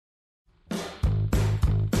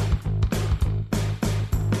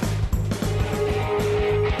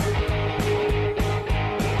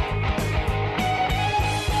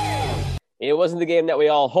It wasn't the game that we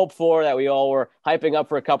all hoped for, that we all were hyping up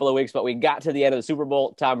for a couple of weeks, but we got to the end of the Super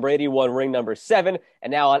Bowl. Tom Brady won ring number 7. And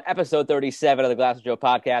now on episode 37 of the Glasser Joe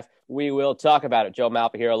podcast, we will talk about it. Joe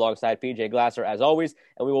Malpa here alongside PJ Glasser, as always.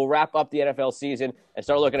 And we will wrap up the NFL season and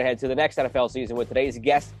start looking ahead to the next NFL season with today's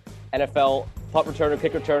guest, NFL punt returner,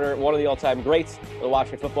 kick returner, one of the all-time greats of the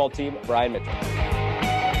Washington football team, Brian Mitchell.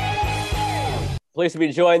 Pleased to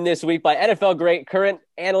be joined this week by NFL great, current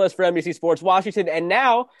analyst for NBC Sports Washington, and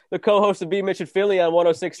now the co-host of B. Mitch and Philly on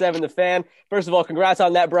 106.7 The Fan. First of all, congrats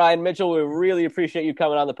on that, Brian Mitchell. We really appreciate you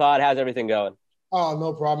coming on the pod. How's everything going? Oh,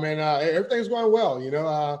 no problem, man. Everything's going well.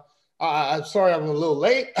 I'm sorry I'm a little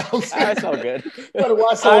late. That's all good.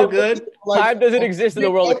 All good. Time doesn't exist in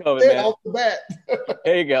the world of COVID, man. Off the bat.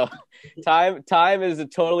 There you go. Time is a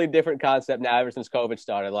totally different concept now ever since COVID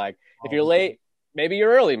started. Like, if you're late, maybe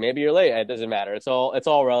you're early, maybe you're late. It doesn't matter. It's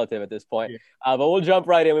all relative at this point. Yeah. But we'll jump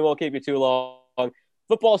right in. We won't keep you too long.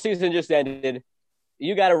 Football season just ended.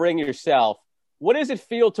 You got a ring yourself. What does it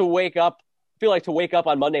feel like to wake up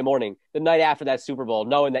on Monday morning, the night after that Super Bowl,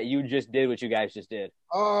 knowing that you just did what you guys just did?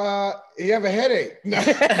 You have a headache.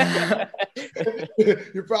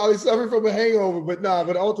 You're probably suffering from a hangover,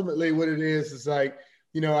 but ultimately what it is like,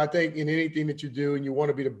 I think in anything that you do and you want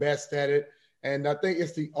to be the best at it. And I think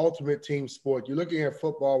it's the ultimate team sport. You're looking at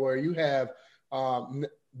football where you have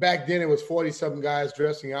back then it was 40-something guys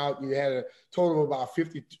dressing out. You had a total of about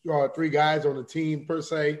 53 guys on the team per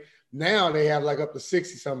se. Now they have like up to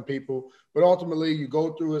 60-something people. But ultimately, you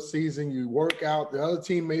go through a season, you work out. The other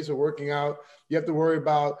teammates are working out. You have to worry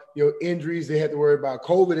about injuries. They had to worry about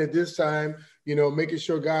COVID at this time. Making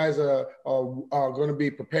sure guys are going to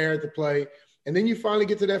be prepared to play. And then you finally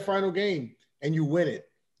get to that final game and you win it.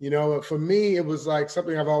 For me, it was like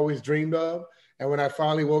something I've always dreamed of. And when I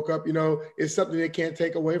finally woke up, it's something they can't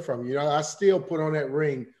take away from you. I still put on that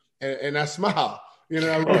ring and I smile.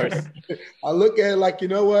 Of course. I look at it like,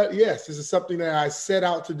 what? Yes, this is something that I set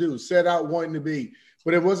out to do, set out wanting to be.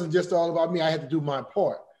 But it wasn't just all about me. I had to do my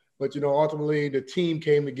part. But, ultimately the team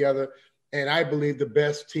came together, and I believe the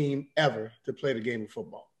best team ever to play the game of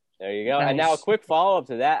football. There you go. Nice. And now a quick follow-up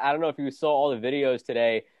to that. I don't know if you saw all the videos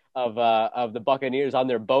today of the Buccaneers on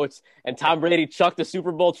their boats, and Tom Brady chucked the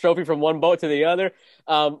Super Bowl trophy from one boat to the other.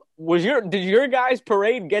 Did your guys'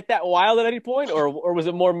 parade get that wild at any point, or was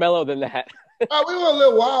it more mellow than that? We were a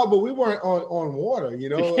little wild, but we weren't on water,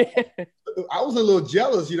 I was a little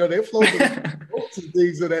jealous, they floated boats and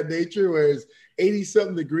things of that nature, where it's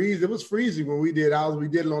 80-something degrees. It was freezing when we did ours. We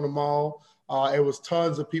did it on the mall. It was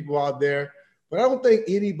tons of people out there. But I don't think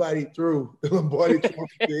anybody threw the Lombardi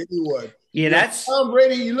trophy to anyone. Yeah, that's Tom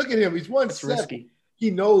Brady. You look at him; he's 1-7. Risky.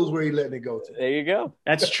 He knows where he's letting it go to. There you go.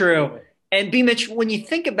 That's true. And B. Mitch, when you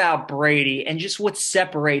think about Brady and just what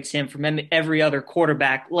separates him from every other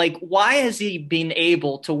quarterback, like why has he been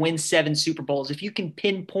able to win 7 Super Bowls? If you can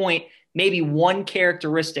pinpoint maybe one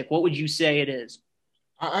characteristic, what would you say it is?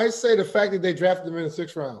 I say the fact that they drafted him in the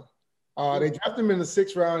 6th round. They drafted him in the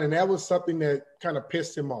 6th round, and that was something that kind of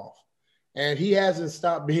pissed him off. And he hasn't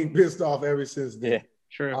stopped being pissed off ever since then. Yeah,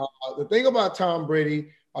 true. The thing about Tom Brady,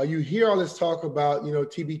 you hear all this talk about,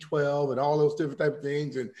 TB12 and all those different type of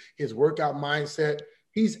things and his workout mindset.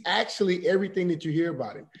 He's actually everything that you hear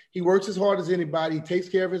about him. He works as hard as anybody. He takes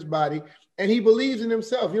care of his body, and he believes in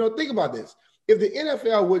himself. Think about this. If the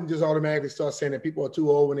NFL wouldn't just automatically start saying that people are too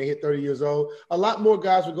old when they hit 30 years old, a lot more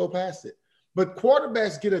guys would go past it. But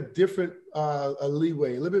quarterbacks get a different a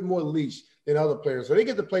leeway, a little bit more leash than other players. So they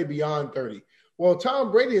get to play beyond 30. Well,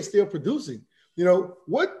 Tom Brady is still producing.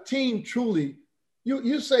 What team truly –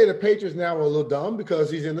 You say the Patriots now are a little dumb because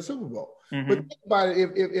he's in the Super Bowl. Mm-hmm. But think about it.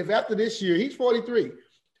 If after this year, he's 43,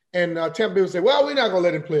 and Tampa Bay will say, well, we're not going to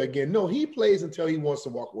let him play again. No, he plays until he wants to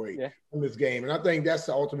walk away from this game. And I think that's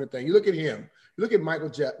the ultimate thing. You look at him. You look at Michael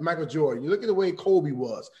Jordan. You look at the way Kobe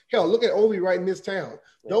was. Hell, look at Obi right in this town.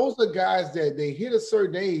 Yeah. Those are guys that they hit a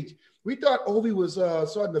certain age. We thought Obi was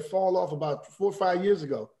starting to fall off about 4 or 5 years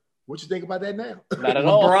ago. What you think about that now? Not at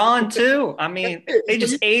all. LeBron, too. I mean, they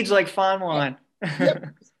just age like fine wine.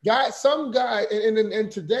 Some guy, and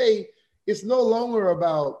today it's no longer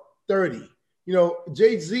about 30.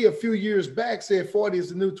 Jay-Z a few years back said 40 is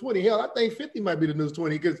the new 20. Hell, I think 50 might be the new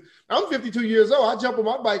 20 because I'm 52 years old. I jump on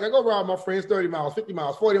my bike. I go around with my friends 30 miles, 50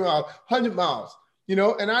 miles, 40 miles, 100 miles,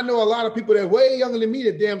 and I know a lot of people that are way younger than me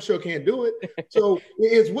that damn sure can't do it. So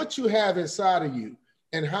it's what you have inside of you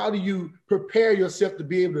and how do you prepare yourself to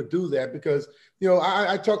be able to do that? Because,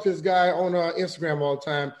 I talk to this guy on Instagram all the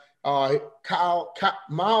time, Kyle,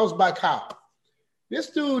 Miles by Kyle.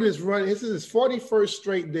 This dude is running. This is his 41st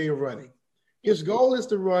straight day of running. His goal is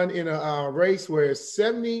to run in a race where it's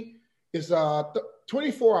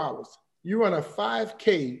 24 hours. You run a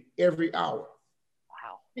 5K every hour.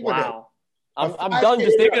 Wow. I'm done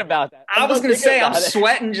just thinking about that. I was going to say, I'm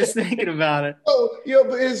sweating just thinking about it. So,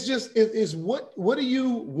 but it's what do you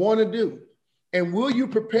want to do? And will you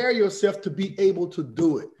prepare yourself to be able to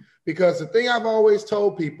do it? Because the thing I've always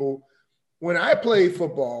told people, when I played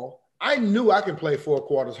football, I knew I could play 4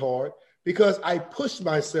 quarters hard because I pushed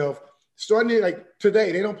myself. Starting like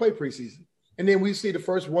today, they don't play preseason. And then we see the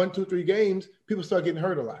first 1, 2, 3 games, people start getting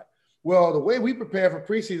hurt a lot. Well, the way we prepare for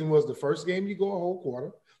preseason was the first game you go a whole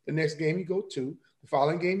quarter. The next game you go 2. The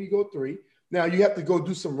following game you go 3. Now you have to go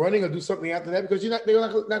do some running or do something after that because they're not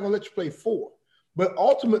going to let you play 4. But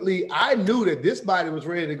ultimately, I knew that this body was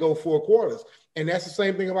ready to go 4 quarters. And that's the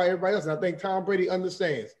same thing about everybody else. And I think Tom Brady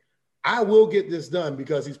understands. I will get this done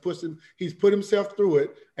because he's put himself through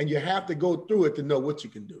it, and you have to go through it to know what you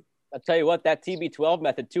can do. I'll tell you what, that TB12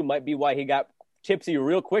 method, too, might be why he got tipsy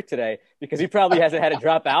real quick today because he probably hasn't had a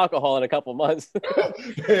drop of alcohol in a couple months.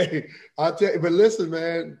 Hey, I'll tell you, but listen,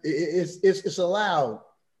 man, it's allowed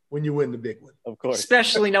when you win the big one. Of course.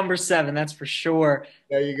 Especially number 7, that's for sure.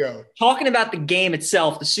 There you go. Talking about the game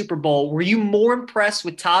itself, the Super Bowl, were you more impressed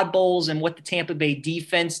with Todd Bowles and what the Tampa Bay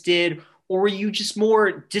defense did, or were you just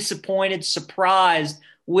more disappointed, surprised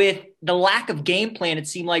with the lack of game plan, it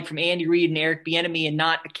seemed like, from Andy Reid and Eric Bieniemy and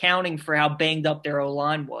not accounting for how banged up their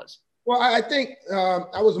O-line was? Well, I think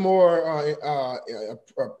I was more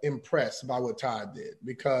impressed by what Todd did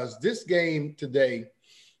because this game today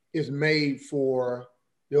is made for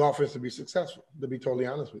the offense to be successful, to be totally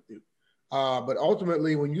honest with you. But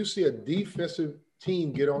ultimately, when you see a defensive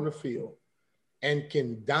team get on the field and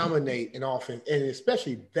can dominate an offense, and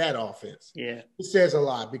especially that offense, it says a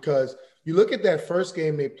lot because you look at that first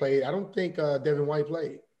game they played, I don't think Devin White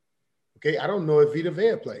played. Okay, I don't know if Vita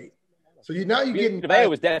Vea played. So you're getting – Vea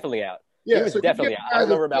was definitely out. Yeah, he was definitely out. I don't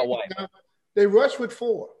remember about White. They rushed with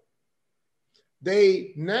 4.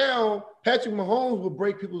 Patrick Mahomes will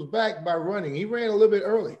break people's back by running. He ran a little bit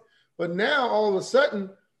early. But now, all of a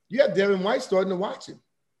sudden, you have Devin White starting to watch him,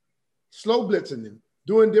 slow blitzing him,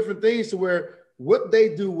 doing different things to where what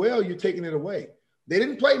they do well, you're taking it away. They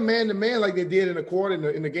didn't play man-to-man like they did in a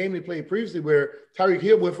quarter in the game they played previously where Tyreek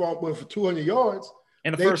Hill went for 200 yards.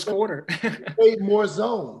 In the first quarter. Played more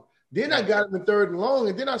zone. Then I got him in 3rd and long,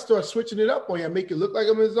 and then I start switching it up on you. I make it look like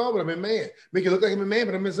I'm in zone, but I'm in man. Make it look like I'm in man,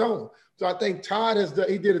 but I'm in zone. So I think Todd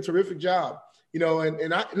he did a terrific job,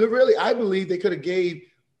 and I believe they could have gave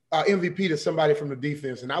MVP to somebody from the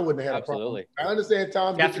defense, and I wouldn't have had a problem. I understand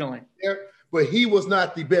Tom definitely there, but he was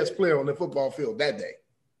not the best player on the football field that day.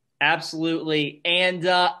 Absolutely. And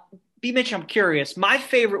B. Mitch, I'm curious. My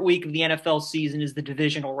favorite week of the NFL season is the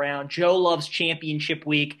divisional round. Joe loves championship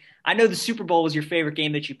week. I know the Super Bowl was your favorite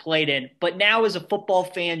game that you played in, but now as a football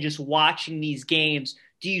fan just watching these games,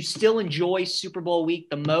 do you still enjoy Super Bowl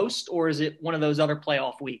week the most, or is it one of those other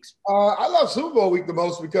playoff weeks? I love Super Bowl week the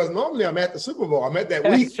most because normally I'm at the Super Bowl. I'm at that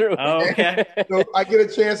week. That's true. Oh, okay. So I get a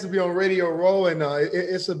chance to be on Radio Row, and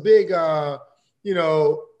it's a big, what's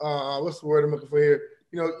the word I'm looking for here?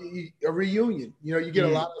 A reunion. You get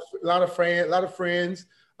a lot of friends,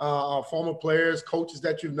 former players, coaches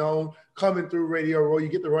that you've known coming through Radio Row. You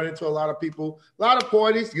get to run into a lot of people, a lot of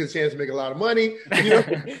parties. You get a chance to make a lot of money. But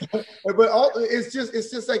it's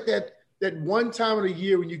just like that one time of the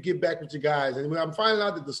year when you get back with your guys. And when I'm finding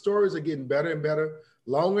out that the stories are getting better and better,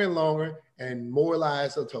 longer and longer, and more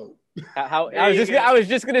lies are told. I was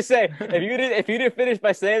just gonna say if you didn't finish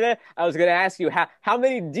by saying that, I was gonna ask you how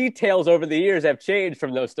many details over the years have changed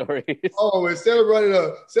from those stories. Oh, instead of running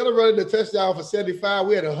the touchdown for 75,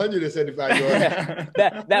 we had 175 yards.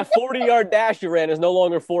 that 40-yard dash you ran is no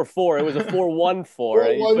longer 4.4; it was a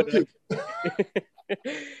 4.14.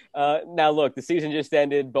 4.12. Now look, the season just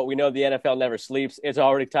ended, but we know the NFL never sleeps. It's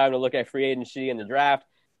already time to look at free agency and the draft,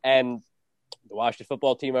 and the Washington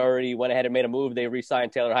football team already went ahead and made a move. They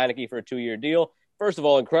re-signed Taylor Heineke for a 2-year deal. First of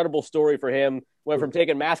all, incredible story for him. Went from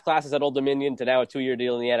taking math classes at Old Dominion to now a 2-year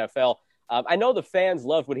deal in the NFL. I know the fans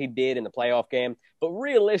loved what he did in the playoff game, but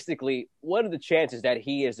realistically, what are the chances that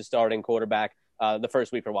he is the starting quarterback the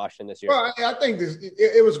first week for Washington this year? Well, I think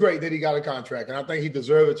it was great that he got a contract, and I think he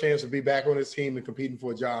deserved a chance to be back on his team and competing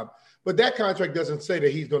for a job. But that contract doesn't say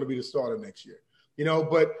that he's going to be the starter next year.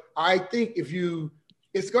 But I think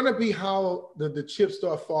it's going to be how the chips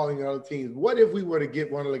start falling in other teams. What if we were to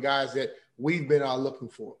get one of the guys that we've been out looking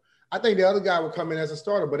for? I think the other guy would come in as a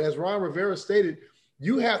starter. But as Ron Rivera stated,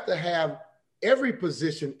 you have to have every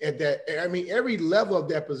position every level of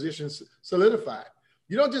that position solidified.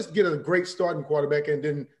 You don't just get a great starting quarterback and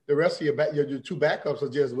then the rest of your 2 backups are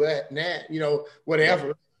just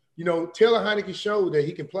whatever. Taylor Heineke showed that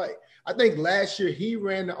he can play. I think last year he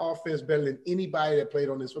ran the offense better than anybody that played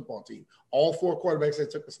on this football team. All 4 quarterbacks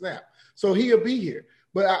that took a snap. So he'll be here.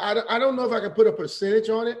 But I don't know if I can put a percentage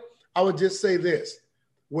on it. I would just say this.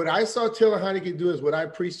 What I saw Taylor Heinicke do is what I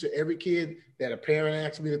preach to every kid that a parent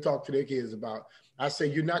asks me to talk to their kids about. I say,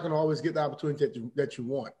 you're not going to always get the opportunity that you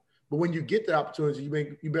want. But when you get the opportunity,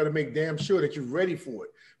 you better make damn sure that you're ready for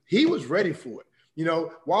it. He was ready for it. You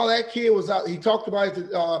know, while that kid was out, he talked about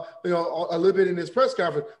it, a little bit in his press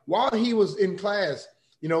conference. While he was in class,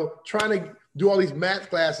 you know, trying to do all these math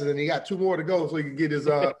classes, and he got 2 more to go so he could get his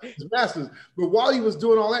master's. But while he was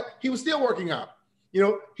doing all that, he was still working out. You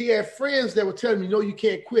know, he had friends that would tell him, you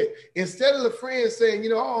can't quit. Instead of the friends saying,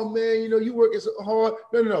 oh, man, you working so hard.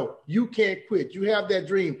 No. You can't quit. You have that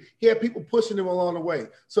dream. He had people pushing him along the way.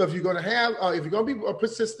 So if you're going to be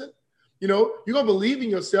persistent, you're going to believe in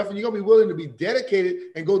yourself and you're going to be willing to be dedicated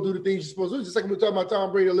and go do the things you're supposed to do. Just like we were talking about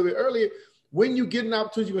Tom Brady a little bit earlier. When you get an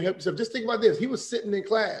opportunity, you're going to help yourself. Just think about this. He was sitting in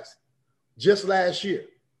class just last year.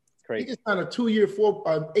 Great. He just signed a 2-year,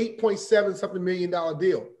 $8.7 something million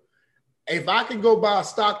deal. If I could go buy a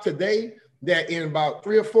stock today that in about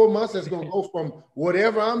 3 or 4 months that's going to go from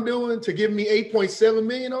whatever I'm doing to give me 8.7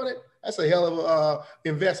 million on it, that's a hell of a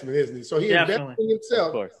investment, isn't it? So he invested in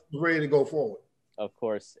himself, ready to go forward. Of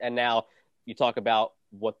course. And now you talk about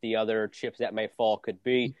what the other chips that may fall could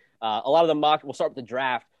be. A lot of the we'll start with the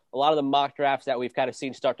draft. A lot of the mock drafts that we've kind of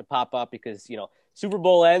seen start to pop up because, Super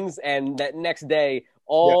Bowl ends and that next day,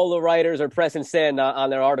 all the writers are pressing send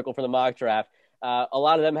on their article for the mock draft. A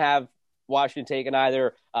lot of them have Washington taking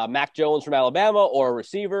either Mac Jones from Alabama or a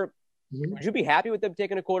receiver. Mm-hmm. Would you be happy with them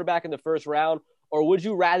taking a quarterback in the first round, or would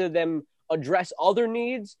you rather them address other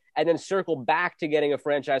needs and then circle back to getting a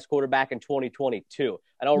franchise quarterback in 2022?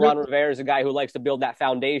 I know Ron Rivera is a guy who likes to build that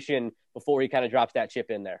foundation before he kind of drops that chip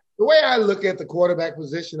in there. The way I look at the quarterback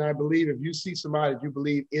position, I believe if you see somebody that you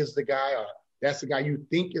believe is the guy or that's the guy you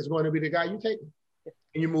think is going to be the guy, you take him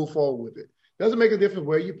and you move forward with it. Doesn't make a difference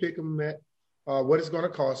where you pick him at. What it's going to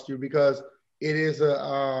cost you, because it is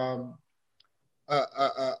a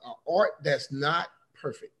art that's not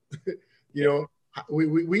perfect.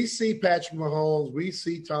 We see Patrick Mahomes, we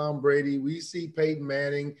see Tom Brady, we see Peyton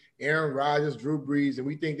Manning, Aaron Rodgers, Drew Brees, and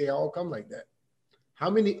we think they all come like that. How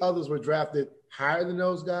many others were drafted higher than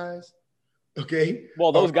those guys? Okay.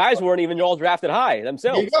 Well, those guys weren't even all drafted high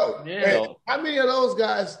themselves. There you go. Yeah. How many of those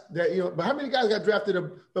guys but how many guys got drafted?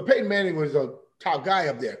 But Peyton Manning was a top guy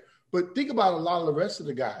up there. But think about a lot of the rest of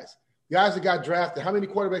the guys that got drafted. How many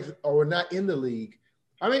quarterbacks were not in the league?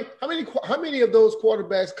 How many of those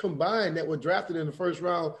quarterbacks combined that were drafted in the first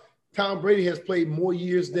round? Tom Brady has played more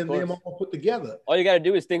years than them all put together. All you got to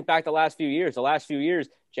do is think back the last few years.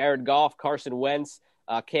 Jared Goff, Carson Wentz,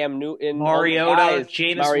 Cam Newton, Mariota,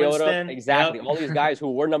 Jameis Winston. Exactly. Yep. All these guys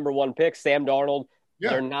who were number 1 picks, Sam Darnold,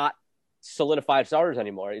 they're not solidified starters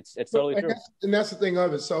anymore. It's totally true. And that's the thing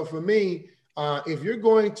of it. So for me, if you're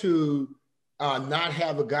going to not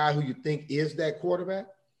have a guy who you think is that quarterback,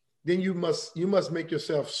 then you must make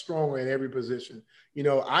yourself stronger in every position.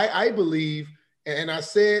 I believe, and I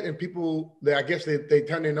said, and people, I guess they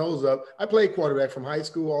turn their nose up. I played quarterback from high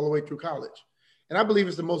school all the way through college. And I believe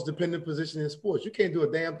it's the most dependent position in sports. You can't do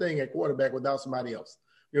a damn thing at quarterback without somebody else.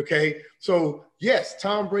 Okay? So, yes,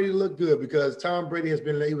 Tom Brady looked good because Tom Brady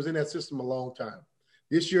he was in that system a long time.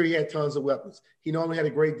 This year, he had tons of weapons. He normally had a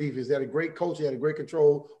great defense. He had a great coach. He had a great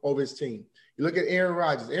control over his team. You look at Aaron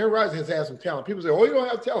Rodgers. Aaron Rodgers has had some talent. People say, you don't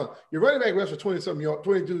have talent. Your running back rushed for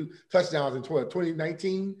 22 touchdowns in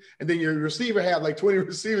 2019, and then your receiver had like 20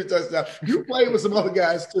 receiver touchdowns. You played with some other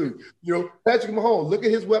guys too. Patrick Mahomes, look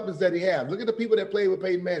at his weapons that he has. Look at the people that played with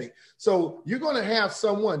Peyton Manning. So you're going to have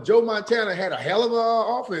someone. Joe Montana had a hell of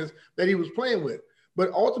an offense that he was playing with.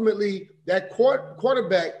 But ultimately, that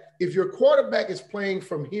quarterback, if your quarterback is playing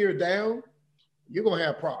from here down, you're going to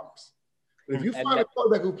have problems. But if you find a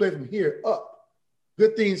quarterback who plays from here up,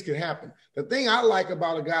 good things can happen. The thing I like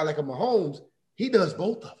about a guy like a Mahomes, he does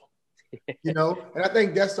both of them, and I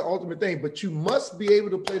think that's the ultimate thing. But you must be able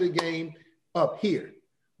to play the game up here,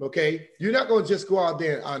 okay? You're not going to just go out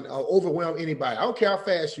there and overwhelm anybody. I don't care how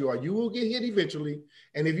fast you are. You will get hit eventually.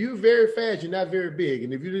 And if you're very fast, you're not very big.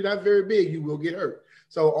 And if you're not very big, you will get hurt.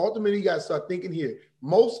 So ultimately, you got to start thinking here.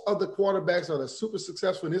 Most of the quarterbacks that are super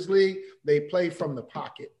successful in this league, they play from the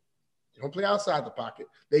pocket. They don't play outside the pocket.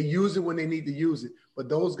 They use it when they need to use it. But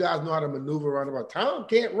those guys know how to maneuver around the pocket. Tom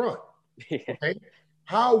can't run. Okay?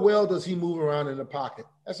 How well does he move around in the pocket?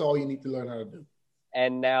 That's all you need to learn how to do.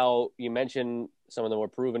 And now you mentioned some of the more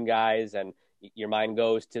proven guys, and your mind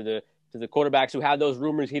goes to the quarterbacks who had those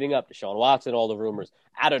rumors heating up. Deshaun Watson, all the rumors.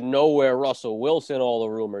 Out of nowhere, Russell Wilson, all the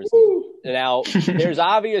rumors. Woo! Now, there's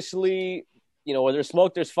obviously where there's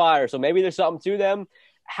smoke, there's fire. So maybe there's something to them.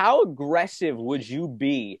 How aggressive would you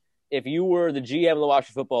be if you were the GM of the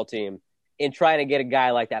Washington football team in trying to get a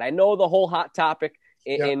guy like that? I know the whole hot topic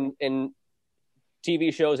in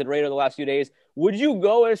TV shows and radio the last few days. Would you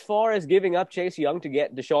go as far as giving up Chase Young to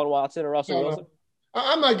get Deshaun Watson or Russell Wilson?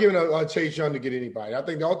 I'm not giving a Chase Young to get anybody. I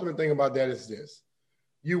think the ultimate thing about that is this.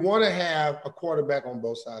 You want to have a quarterback on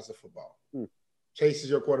both sides of football. Chase is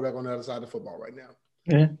your quarterback on the other side of football right now.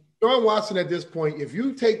 Deshaun Watson at this point, if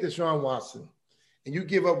you take Deshaun Watson and you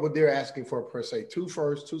give up what they're asking for per se, 2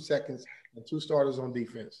 firsts, 2 seconds, and 2 starters on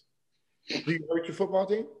defense, do you hurt your football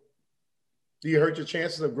team? Do you hurt your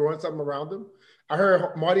chances of growing something around them? I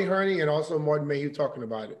heard Marty Hurney and also Martin Mayhew talking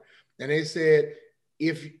about it. And they said,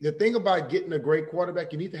 if the thing about getting a great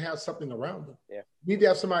quarterback, you need to have something around them. Yeah. You need to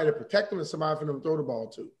have somebody to protect them and somebody for them to throw the ball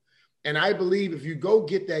to. And I believe if you go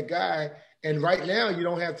get that guy, and right now you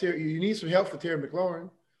don't have you need some help for Terry McLaurin.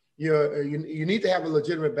 You need to have a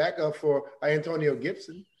legitimate backup for Antonio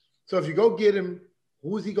Gibson. So if you go get him,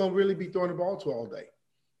 who is he going to really be throwing the ball to all day?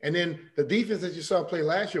 And then the defense that you saw play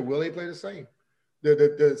last year, will they play the same?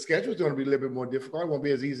 The schedule is going to be a little bit more difficult. It won't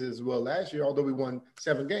be as easy as well last year, although we won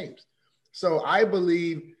 7 games. So I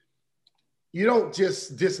believe you don't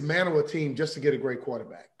just dismantle a team just to get a great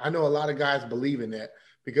quarterback. I know a lot of guys believe in that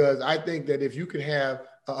because I think that if you can have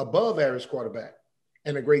an above-average quarterback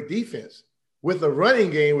and a great defense with a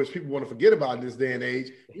running game, which people want to forget about in this day and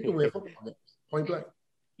age, you can win football games, point blank.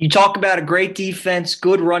 You talk about a great defense,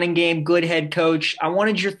 good running game, good head coach. I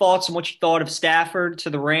wanted your thoughts on what you thought of Stafford to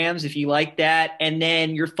the Rams, if you like that, and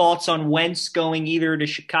then your thoughts on Wentz going either to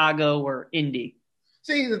Chicago or Indy.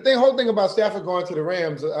 See, whole thing about Stafford going to the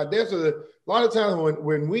Rams, there's a lot of times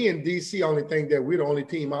when we in D.C. only think that we're the only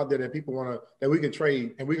team out there that people that we can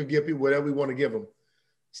trade and we can give people whatever we want to give them.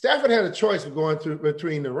 Stafford had a choice of going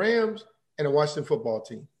between the Rams and the Washington football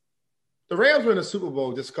team. The Rams were in the Super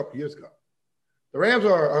Bowl just a couple years ago. The Rams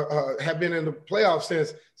have been in the playoffs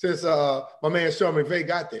since my man Sean McVay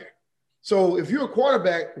got there. So if you're a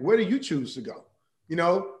quarterback, where do you choose to go?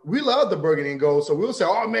 We love the burgundy and gold, so we'll say,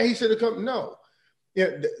 oh, man, he should have come. No.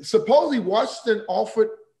 Supposedly Washington offered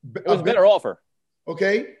 – it was a better offer.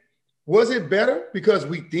 Okay. Was it better because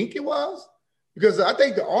we think it was? Because I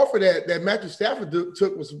think the offer that Matthew Stafford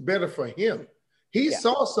took was better for him. He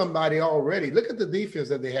saw somebody already. Look at the defense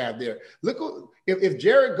that they have there. Look, if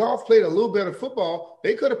Jared Goff played a little better football,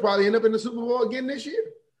 they could have probably ended up in the Super Bowl again this year.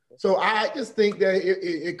 So I just think that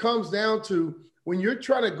it comes down to when you're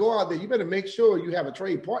trying to go out there, you better make sure you have a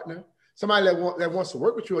trade partner, somebody that wants to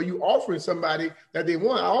work with you, or you offering somebody that they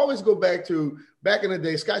want. I always go back in the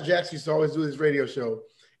day, Scott Jackson used to always do his radio show,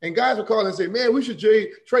 and guys would call and say, man, we should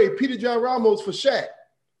trade Peter John Ramos for Shaq.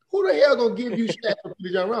 Who the hell gonna give you Shaq for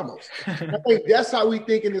Peter John Ramos? I think that's how we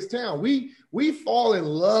think in this town. We fall in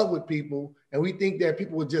love with people, and we think that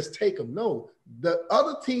people will just take them. No, the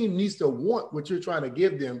other team needs to want what you're trying to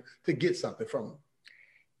give them to get something from them.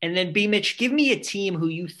 And then, B. Mitch, give me a team who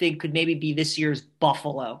you think could maybe be this year's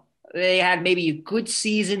Buffalo. They had maybe a good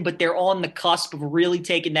season, but they're on the cusp of really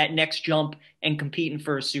taking that next jump and competing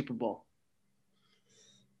for a Super Bowl.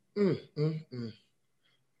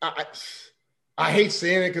 I hate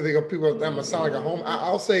saying it because people are going to sound like a home.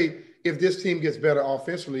 I'll say if this team gets better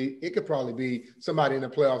offensively, it could probably be somebody in the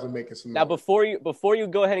playoffs and making some. Now, before you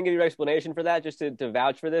go ahead and give your explanation for that, just to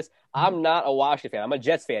vouch for this, I'm not a Washington fan. I'm a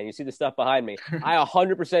Jets fan. You see the stuff behind me. I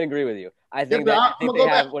 100% agree with you. I think they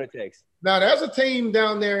have what it takes. Now, there's a team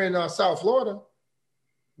down there in South Florida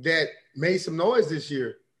that made some noise this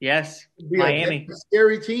year. Yes, Miami. A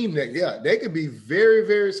scary team. They could be very,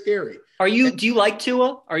 very scary. Do you like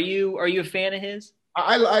Tua? Are you a fan of his?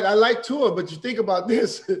 I like Tua, but you think about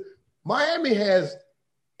this. Miami has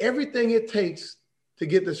everything it takes to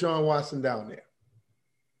get Deshaun Watson down there.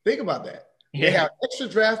 Think about that. Yeah. They have extra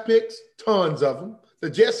draft picks, tons of them. The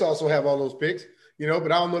Jets also have all those picks, but I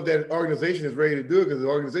don't know if that organization is ready to do it because the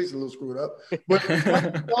organization is a little screwed up. But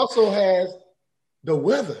it also has the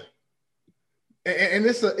weather. And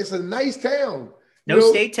it's a nice town. No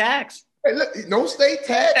state tax. Hey, look, no state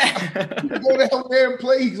tax. You can go down there and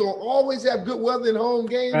play. He's going to always have good weather in home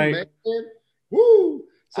games, right, man. Woo!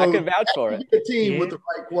 So I can vouch for it. A team with the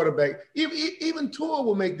right quarterback. Even Tua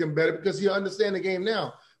will make them better because he'll understand the game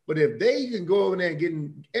now. But if they can go over there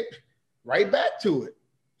and get right back to it,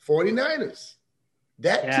 49ers,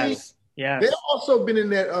 team, they've also been in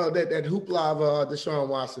that hoopla of Deshaun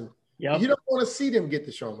Watson. Yep. You don't want to see them get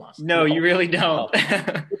Deshaun Watson. No, you really don't.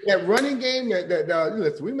 That running game,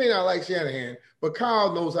 listen, we may not like Shanahan, but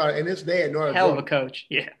Kyle knows how, and his dad knows how to hell of a coach,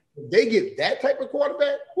 yeah. If they get that type of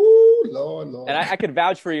quarterback, whoo, Lord. And I could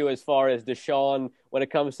vouch for you as far as Deshaun when it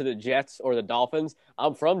comes to the Jets or the Dolphins.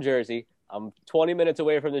 I'm from Jersey. I'm 20 minutes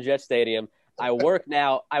away from the Jet Stadium. I work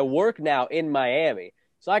now in Miami.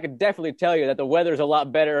 So I could definitely tell you that the weather's a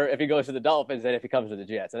lot better if he goes to the Dolphins than if he comes to the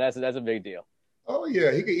Jets. And that's a big deal. Oh,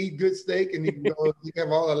 yeah. He can eat good steak, and he can have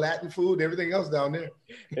all the Latin food and everything else down there.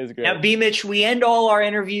 It's great. Now, B. Mitch, we end all our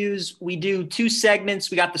interviews. We do 2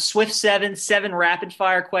 segments. We got the Swift 7 rapid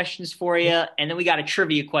fire questions for you, and then we got a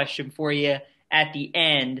trivia question for you at the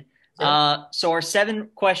end. So our 7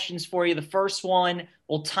 questions for you. The first one,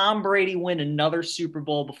 will Tom Brady win another Super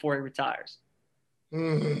Bowl before he retires?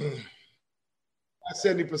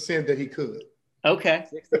 70% that he could. Okay.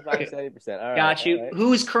 65, 70%. All right. Got you. Right.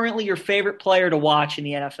 Who is currently your favorite player to watch in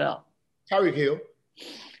the NFL? Tyreek Hill.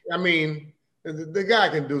 I mean, the guy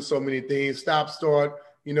can do so many things. Stop, start.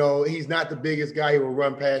 He's not the biggest guy. He will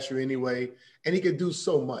run past you anyway. And he can do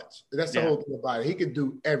so much. That's the whole thing about it. He can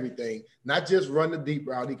do everything. Not just run the deep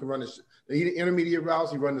route. He can run the intermediate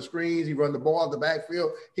routes. He run the screens. He run the ball at the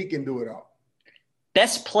backfield. He can do it all.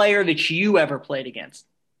 Best player that you ever played against?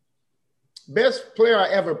 Best player I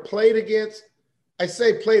ever played against, I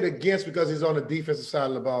say played against because he's on the defensive side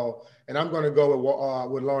of the ball, and I'm going to go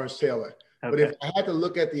with Lawrence Taylor. Okay. But if I had to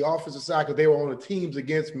look at the offensive side because they were on the teams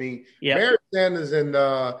against me, Barry Sanders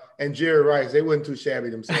and Jerry Rice, they weren't too shabby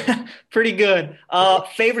themselves. Pretty good.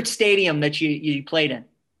 Favorite stadium that you played in?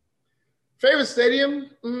 Favorite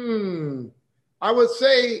stadium? I would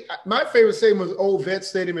say my favorite stadium was Old Vet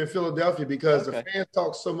Stadium in Philadelphia because the fans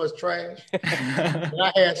talk so much trash. And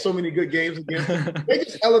I had so many good games against them. They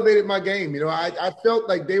just elevated my game. I felt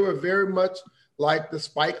like they were very much like the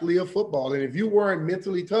Spike Lee of football. And if you weren't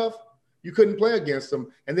mentally tough, you couldn't play against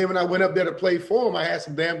them. And then when I went up there to play for them, I had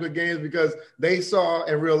some damn good games because they saw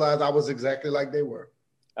and realized I was exactly like they were.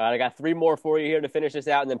 All right, I got 3 more for you here to finish this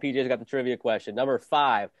out, and then PJ's got the trivia question. Number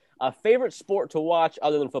 5, a favorite sport to watch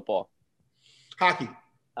other than football? Hockey.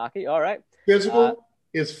 Hockey, all right. Physical,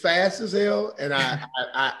 is fast as hell, and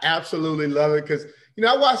I absolutely love it because,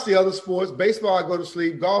 I watch the other sports. Baseball, I go to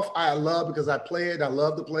sleep. Golf, I love because I play it. I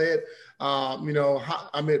love to play it.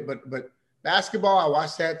 But basketball, I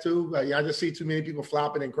watch that too. I just see too many people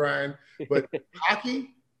flopping and crying. But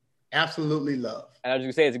hockey, absolutely love. And I was going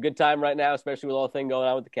to say, it's a good time right now, especially with all the thing going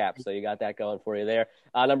on with the Caps. So you got that going for you there.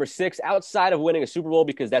 Number 6, outside of winning a Super Bowl,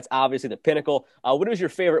 because that's obviously the pinnacle, what was your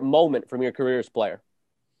favorite moment from your career as a player?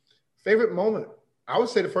 Favorite moment? I would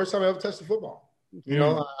say the first time I ever touched the football.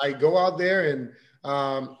 I go out there and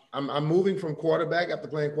I'm moving from quarterback after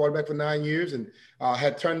playing quarterback for 9 years and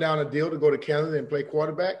had turned down a deal to go to Canada and play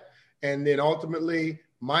quarterback. And then ultimately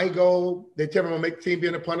my goal, they tell me I'm going to make the team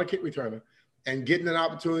being a punter, kick returner. And getting an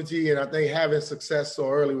opportunity, and I think having success so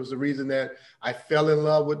early was the reason that I fell in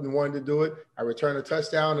love with and wanted to do it. I returned a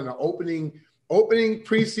touchdown in the opening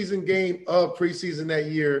preseason game of preseason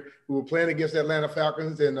that year. We were playing against the Atlanta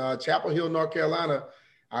Falcons in Chapel Hill, North Carolina.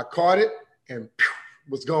 I caught it and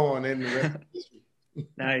was gone. And the rest of history.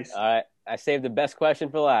 Nice. All right. I saved the best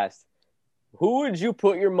question for last. Who would you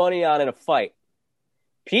put your money on in a fight?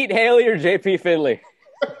 Pete Haley or JP Finley?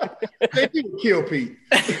 They would kill Pete.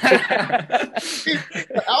 I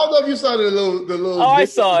don't know if you saw the little. Oh, I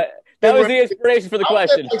saw it. That was the inspiration for the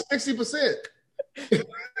question. Like 60%.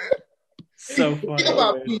 So funny. Think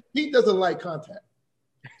about Pete. Pete doesn't like contact,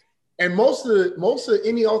 and most of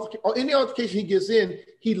any altercation he gets in,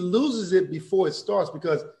 he loses it before it starts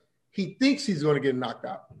because he thinks he's going to get knocked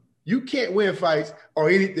out. You can't win fights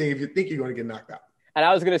or anything if you think you're going to get knocked out. And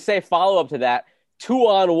I was going to say, follow up to that.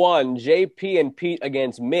 2-on-1, JP and Pete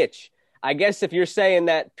against Mitch. I guess if you're saying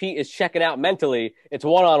that Pete is checking out mentally, it's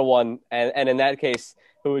 1-on-1, and in that case,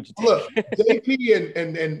 who would you take? Look, JP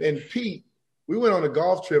and Pete, we went on a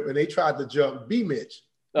golf trip, and they tried to jump Mitch.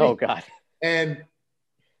 Oh, God. And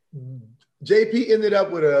JP ended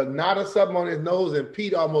up with a knot or something on his nose, and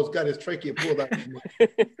Pete almost got his trachea pulled out.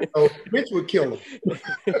 So Mitch would kill him.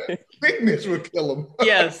 Big Mitch would kill him.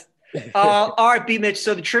 Yes. All right, B. Mitch.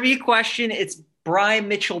 So the trivia question, it's Brian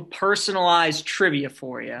Mitchell personalized trivia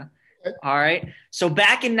for you. All right. So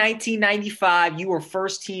back in 1995, you were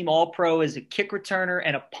first team All-Pro as a kick returner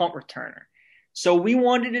and a punt returner. So we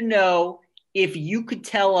wanted to know if you could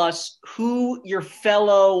tell us who your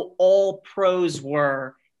fellow All-Pros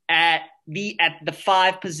were at the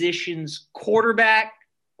 5 positions: quarterback,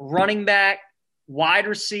 running back, wide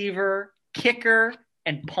receiver, kicker,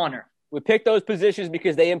 and punter. We picked those positions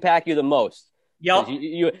because they impact you the most. Yep.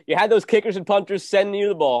 You had those kickers and punters sending you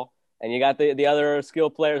the ball, and you got the other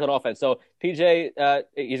skilled players on offense. So PJ,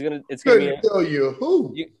 it's gonna be. Tell you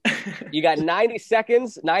who. You got 90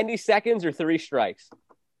 seconds or 3 strikes.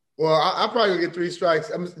 Well, I'm probably gonna get 3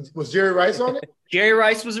 strikes. Was Jerry Rice on it? Jerry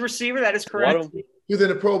Rice was a receiver. That is correct. He was in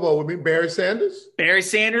the Pro Bowl with me. Barry Sanders. Barry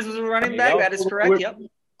Sanders was a running back. That is correct. Yep.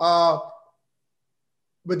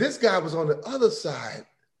 But this guy was on the other side.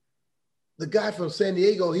 The guy from San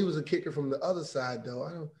Diego, he was a kicker from the other side,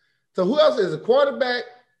 though. So who else is a quarterback?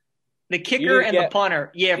 The kicker and the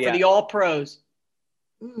punter. Yeah, for the All-Pros.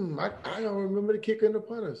 I don't remember the kicker and the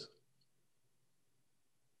punters.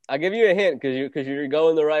 I'll give you a hint because you're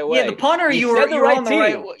going the right way. Yeah, the punter, you were on the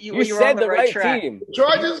right. You said the right track. team.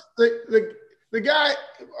 Chargers, the guy,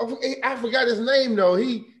 I forgot his name though.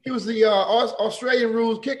 He was the Australian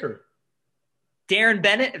rules kicker. Darren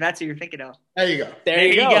Bennett, if that's who you're thinking of. There you go. There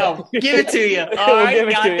you go. Give it to you. All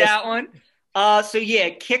right, got that one. So yeah,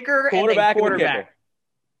 kicker and then quarterback.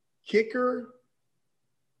 Kicker.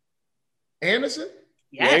 Anderson.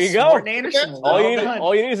 Yes, there you go. Morten Anderson.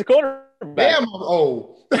 All you need is a quarterback. Damn, I'm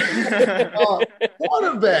old.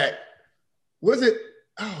 Quarterback. Was it?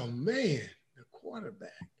 Oh man, the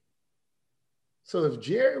quarterback. So if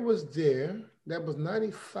Jerry was there, that was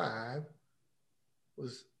 95.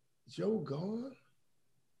 Was Joe gone?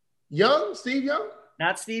 Young? Steve Young?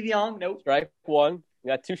 Not Steve Young. Nope. Strike one.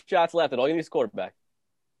 You got 2 shots left, and all you need is quarterback.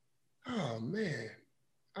 Oh man,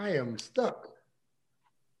 I am stuck.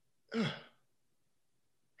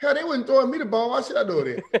 Hell, they wasn't throwing me the ball. Why should I do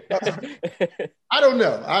it? I don't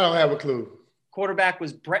know. I don't have a clue. Quarterback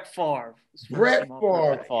was Brett Favre. Brett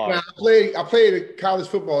Favre. Now, I played college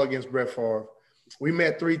football against Brett Favre. We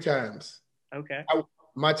met 3 times. Okay.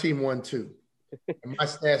 My team won 2. And my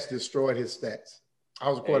stats destroyed his stats. I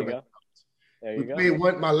was a quarterback. There you go. We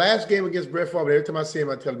played my last game against Brett Favre. Every time I see him,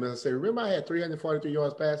 I tell him, I say, remember I had 343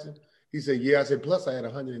 yards passing? He said, yeah. I said, plus I had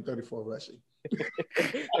 134 rushing.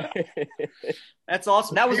 That's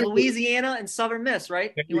awesome. That was Louisiana and Southern Miss,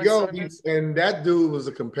 right? There you go. And that dude was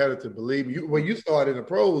a competitor, believe me. When you saw it in the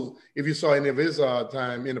pros, if you saw any of his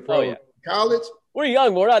time in the pros, college. We're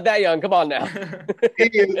young. We're not that young. Come on now.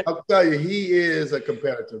 I'll tell you, he is a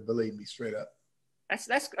competitor, believe me, straight up.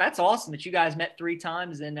 That's awesome that you guys met 3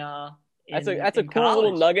 times that's a cool college.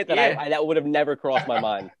 little nugget that would have never crossed my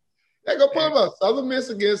mind. Hey, go put him up. Southern Miss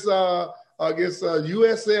against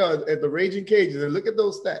USL at the Raging Cajuns, and look at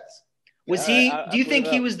those stats. Was he? Do you think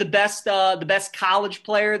he was the best college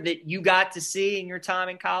player that you got to see in your time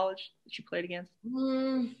in college that you played against?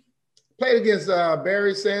 Played against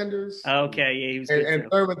Barry Sanders. Okay, yeah, he was and, good and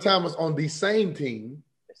Thurman Thomas on the same team.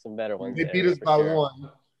 There's some better ones. They beat us by 1.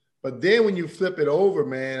 But then when you flip it over,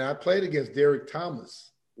 man, I played against Derek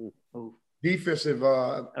Thomas. Ooh. Defensive.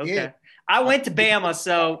 Okay. End. I went to Bama,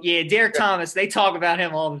 so yeah, Derek Thomas. They talk about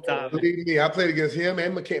him all the time. Believe me, I played against him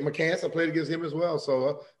and McCants. I played against him as well.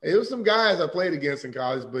 So it was some guys I played against in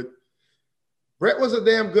college, but Brett was a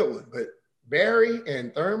damn good one. But Barry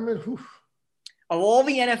and Thurman, whew. Of all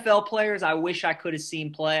the NFL players I wish I could have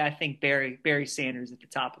seen play, I think Barry Sanders at the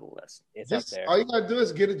top of the list. It's up there. All you gotta do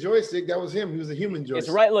is get a joystick. That was him. He was a human joystick. It's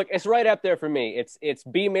right. Look, it's right up there for me. It's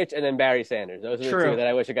B. Mitch and then Barry Sanders. Those are the 2 that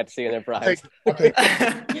I wish I got to see in their prime.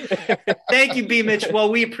 Thank you, B. Mitch.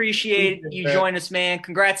 Well, we appreciate you joining us, man.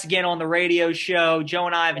 Congrats again on the radio show. Joe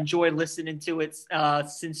and I have enjoyed listening to it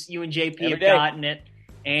since you and JP have gotten it.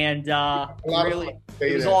 And really,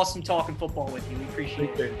 it was awesome talking football with you. We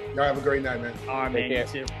appreciate it. Y'all have a great night, man. All right, man. You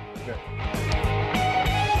too.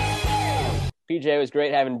 PJ, was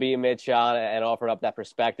great having B. Mitch on and offering up that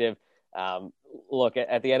perspective. Look,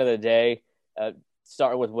 at the end of the day,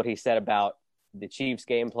 starting with what he said about the Chiefs'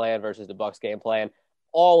 game plan versus the Bucs' game plan,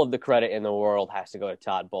 all of the credit in the world has to go to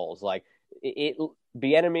Todd Bowles. Like,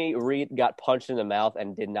 Bieniemy Reed got punched in the mouth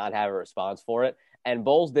and did not have a response for it. And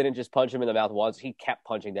Bowles didn't just punch him in the mouth once. He kept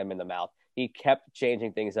punching them in the mouth. He kept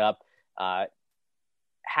changing things up.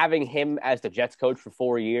 Having him as the Jets coach for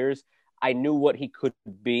 4 years, I knew what he could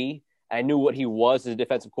be. I knew what he was as a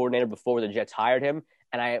defensive coordinator before the Jets hired him.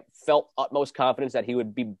 And I felt utmost confidence that he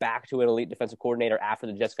would be back to an elite defensive coordinator after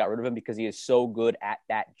the Jets got rid of him because he is so good at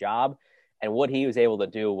that job. And what he was able to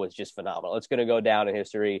do was just phenomenal. It's going to go down in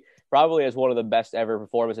history probably as one of the best ever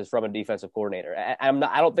performances from a defensive coordinator. I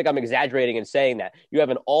don't think I'm exaggerating in saying that. You have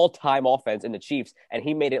an all-time offense in the Chiefs, and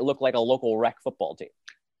he made it look like a local rec football team.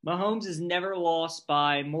 Mahomes has never lost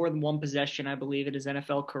by more than 1 possession, I believe, in his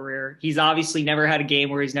NFL career. He's obviously never had a game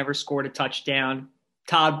where he's never scored a touchdown.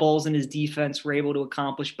 Todd Bowles and his defense were able to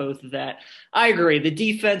accomplish both of that. I agree. The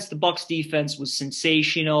Bucs defense was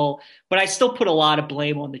sensational, but I still put a lot of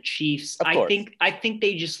blame on the Chiefs. I think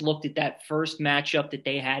they just looked at that first matchup that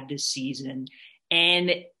they had this season,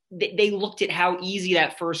 and they looked at how easy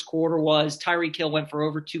that first quarter was. Tyreek Hill went for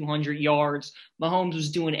over 200 yards. Mahomes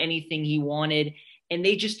was doing anything he wanted. And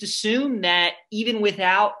they just assumed that even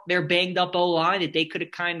without their banged up O-line, that they could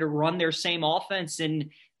have kind of run their same offense and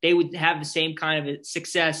they would have the same kind of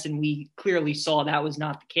success. And we clearly saw that was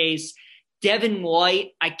not the case. Devin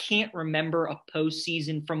White, I can't remember a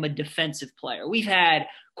postseason from a defensive player. We've had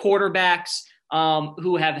quarterbacks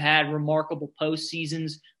who have had remarkable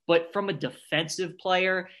postseasons, but from a defensive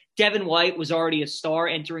player, Devin White was already a star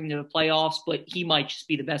entering the playoffs, but he might just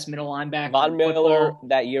be the best middle linebacker. Von Miller,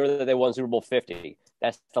 that year that they won Super Bowl 50,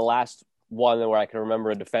 that's the last one where I can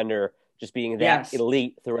remember a defender just being that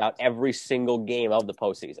elite throughout every single game of the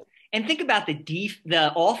postseason. And think about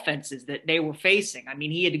the offenses that they were facing. I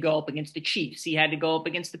mean, he had to go up against the Chiefs. He had to go up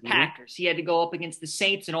against the Packers. He had to go up against the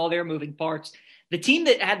Saints and all their moving parts. The team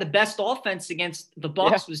that had the best offense against the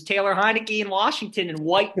Bucs was Taylor Heinicke in Washington, and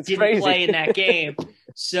White didn't play in that game.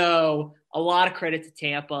 So a lot of credit to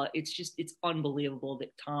Tampa. It's unbelievable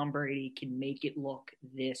that Tom Brady can make it look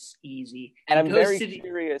this easy. And I'm very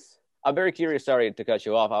curious. Sorry to cut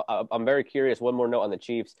you off. I'm very curious. One more note on the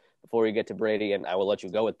Chiefs before we get to Brady, and I will let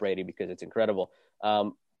you go with Brady because it's incredible.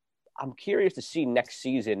 I'm curious to see next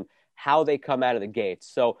season how they come out of the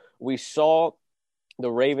gates. So we saw the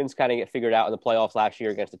Ravens kind of get figured out in the playoffs last year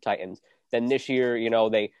against the Titans. Then this year,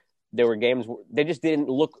 there were games they just didn't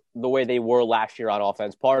look the way they were last year on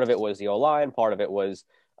offense. Part of it was the O-line. Part of it was,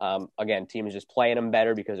 again, teams just playing them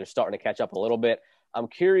better because they're starting to catch up a little bit. I'm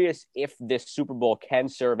curious if this Super Bowl can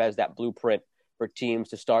serve as that blueprint for teams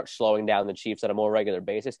to start slowing down the Chiefs on a more regular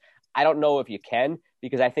basis. I don't know if you can,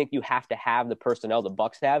 because I think you have to have the personnel the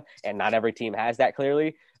Bucs have, and not every team has that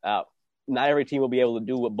clearly. Not every team will be able to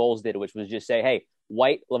do what Bulls did, which was just say, hey,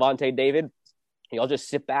 White, Levante David, you'll just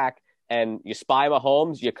sit back and you spy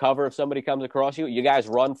Mahomes, you cover if somebody comes across you. You guys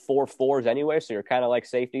run 4-4s anyway, so you're kind of like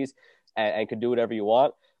safeties and can do whatever you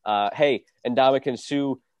want. Hey, Ndamukong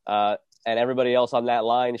Suh, and everybody else on that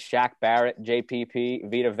line, Shaq Barrett, JPP,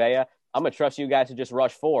 Vita Vea, I'm going to trust you guys to just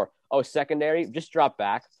rush 4. Oh, secondary, just drop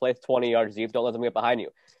back, play 20 yards deep, don't let them get behind you.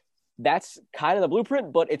 That's kind of the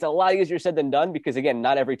blueprint, but it's a lot easier said than done because, again,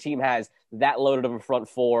 not every team has that loaded of a front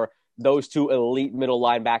 4, those 2 elite middle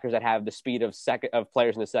linebackers that have the speed of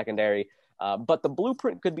players in the secondary. But the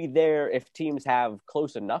blueprint could be there if teams have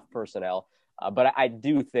close enough personnel. But I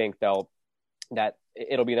do think, though, that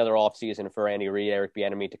it'll be another offseason for Andy Reid, Eric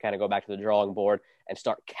Bieniemy to kind of go back to the drawing board and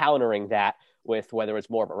start countering that with whether it's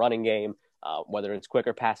more of a running game, whether it's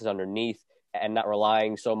quicker passes underneath and not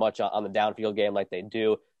relying so much on the downfield game like they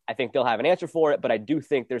do. I think they'll have an answer for it, but I do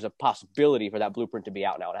think there's a possibility for that blueprint to be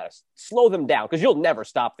out now and how to slow them down because you'll never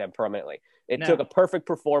stop them permanently. It took a perfect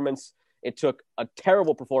performance. It took a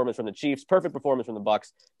terrible performance from the Chiefs, perfect performance from the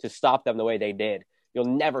Bucs to stop them the way they did. You'll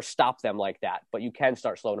never stop them like that, but you can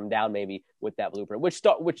start slowing them down maybe with that blueprint, which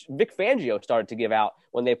Vic Fangio started to give out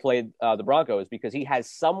when they played the Broncos because he has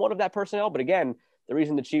somewhat of that personnel. But again, the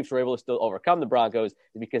reason the Chiefs were able to still overcome the Broncos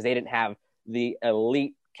is because they didn't have the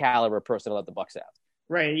elite caliber personnel that the Bucs have.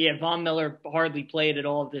 Right. Yeah. Von Miller hardly played at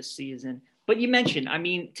all this season. But you mentioned, I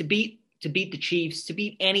mean, to beat the Chiefs, to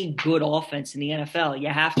beat any good offense in the NFL, you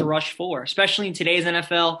have to rush 4, especially in today's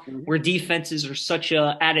NFL where defenses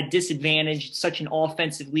are at a disadvantage, such an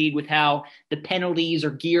offensive lead with how the penalties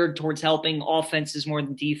are geared towards helping offenses more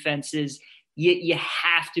than defenses. You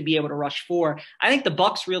have to be able to rush 4. I think the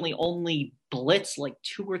Bucs really only blitzed like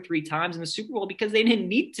 2 or 3 times in the Super Bowl because they didn't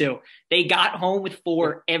need to. They got home with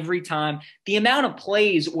 4 every time. The amount of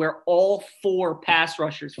plays where all 4 pass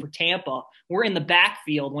rushers for Tampa were in the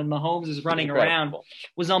backfield when Mahomes is running around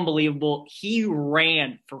was unbelievable. He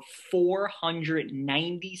ran for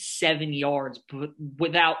 497 yards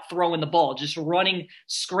without throwing the ball, just running,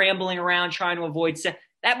 scrambling around, trying to avoid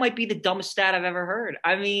That might be the dumbest stat I've ever heard.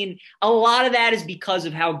 I mean, a lot of that is because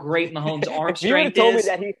of how great Mahomes' arm strength is.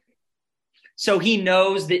 So he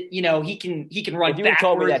knows that, he can run backwards. If you had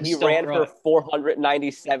told me that he ran for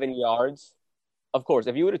 497 yards, of course,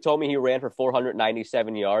 if you would have told me he ran for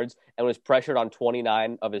 497 yards and was pressured on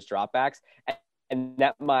 29 of his dropbacks, and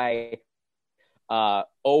that my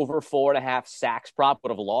over 4.5 sacks prop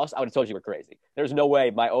would have lost, I would have told you were crazy. There's no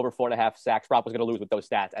way my over 4.5 sacks prop was going to lose with those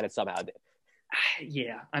stats, and it somehow did.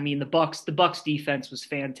 Yeah, I mean, the Bucs defense was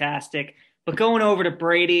fantastic. But going over to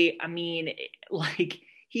Brady, I mean,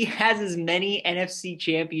 he has as many NFC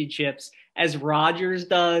championships as Rodgers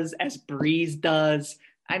does, as Breeze does.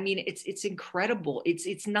 I mean, it's incredible.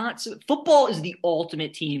 It's not so. Football is the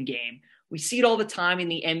ultimate team game. We see it all the time in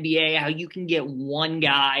the NBA, how you can get one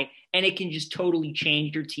guy and it can just totally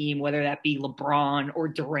change your team, whether that be LeBron or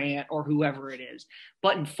Durant or whoever it is.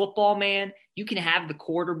 But in football, man, you can have the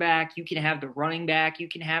quarterback, you can have the running back, you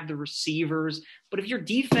can have the receivers. But if your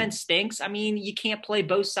defense stinks, I mean, you can't play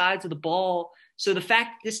both sides of the ball. So the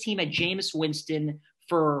fact that this team had Jameis Winston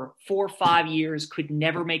for 4 or 5 years could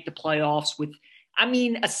never make the playoffs with, I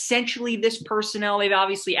mean, essentially this personnel, they've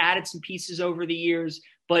obviously added some pieces over the years,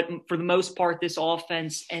 But for the most part, this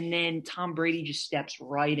offense, and then Tom Brady just steps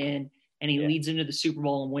right in and he leads into the Super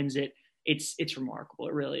Bowl and wins it. It's remarkable.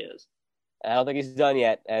 It really is. I don't think he's done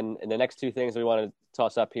yet. And the next two things we want to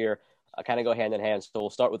toss up here kind of go hand in hand. So we'll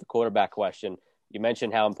start with the quarterback question. You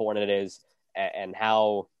mentioned how important it is and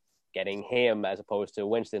how getting him as opposed to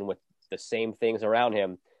Winston with the same things around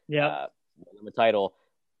him. Yeah. The title,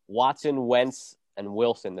 Watson, Wentz, and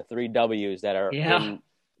Wilson, the three W's that are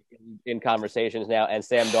in conversations now, and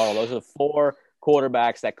Sam Darnold. Those are the four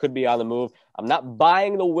quarterbacks that could be on the move. I'm not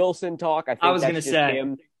buying the Wilson talk. I think that's just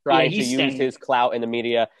him trying to use his clout in the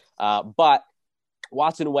media. But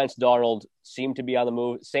Watson, Wentz, Darnold seem to be on the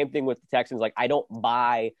move. Same thing with the Texans. Like, I don't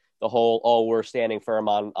buy the whole, we're standing firm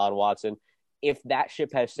on Watson. If that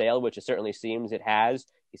ship has sailed, which it certainly seems it has,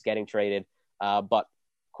 he's getting traded. But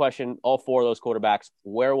question, all four of those quarterbacks,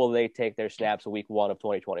 where will they take their snaps week 1 of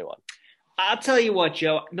 2021? I'll tell you what,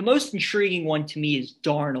 Joe, the most intriguing one to me is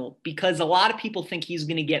Darnold, because a lot of people think he's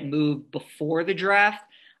going to get moved before the draft.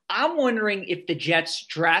 I'm wondering if the Jets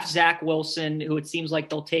draft Zach Wilson, who it seems like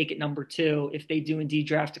they'll take at number 2, if they do indeed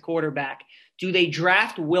draft a quarterback. Do they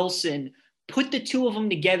draft Wilson, put the two of them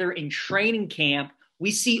together in training camp? We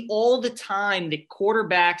see all the time that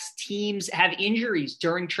quarterbacks, teams have injuries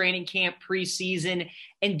during training camp, preseason,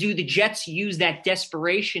 and do the Jets use that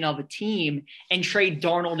desperation of a team and trade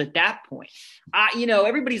Darnold at that point?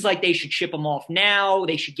 Everybody's like they should ship him off now.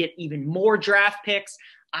 They should get even more draft picks.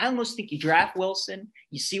 I almost think you draft Wilson,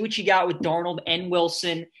 you see what you got with Darnold and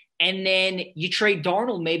Wilson, and then you trade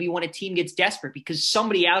Darnold maybe when a team gets desperate, because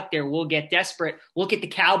somebody out there will get desperate. Look at the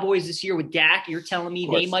Cowboys this year with Dak. You're telling me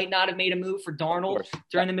they might not have made a move for Darnold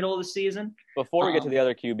during the middle of the season? Before we get to the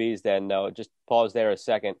other QBs then, though, just pause there a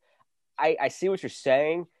second. I see what you're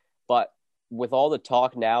saying, but with all the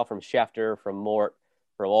talk now from Schefter, from Mort,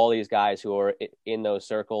 from all these guys who are in those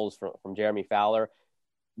circles, from Jeremy Fowler,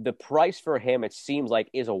 the price for him, it seems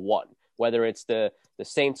like, is a 1. Whether it's the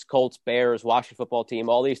Saints, Colts, Bears, Washington football team,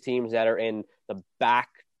 all these teams that are in the back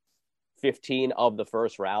 15 of the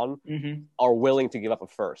first round are willing to give up a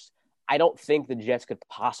first. I don't think the Jets could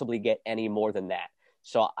possibly get any more than that.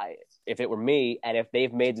 So if it were me, and if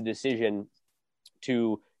they've made the decision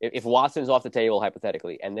if Watson's off the table,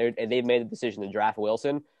 hypothetically, and they've made the decision to draft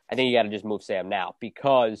Wilson, I think you got to just move Sam now,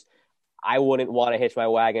 because I wouldn't want to hitch my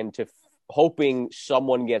wagon to hoping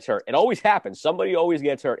someone gets hurt. It always happens. Somebody always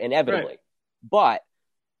gets hurt, inevitably. Right. But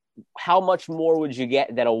how much more would you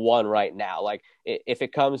get than a 1 right now? Like, if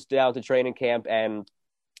it comes down to training camp and,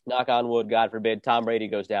 knock on wood, God forbid, Tom Brady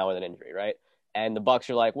goes down with an injury, right? And the Bucs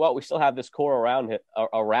are like, well, we still have this core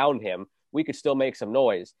around him. We could still make some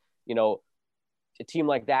noise. A team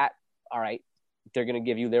like that, all right, they're going to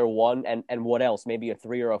give you their 1 and what else? Maybe a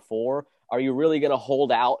 3 or a 4. Are you really going to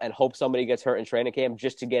hold out and hope somebody gets hurt in training camp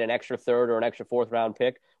just to get an extra 3rd or an extra 4th round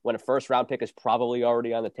pick when a 1st round pick is probably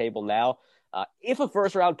already on the table now? If a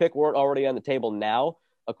 1st round pick weren't already on the table now,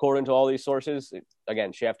 according to all these sources,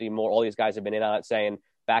 again, Shefty, Moore, all these guys have been in on it saying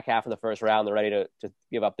back half of the 1st round, they're ready to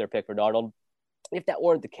give up their pick for Darnold. If that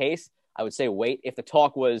weren't the case, I would say wait. If the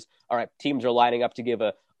talk was, all right, teams are lining up to give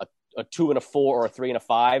a 2 and a 4 or a 3 and a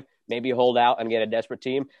 5, maybe hold out and get a desperate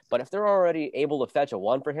team. But if they're already able to fetch a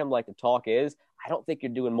 1 for him, like the talk is, I don't think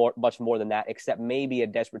you're doing much more than that, except maybe a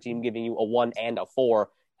desperate team giving you a 1 and a 4.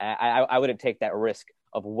 I wouldn't take that risk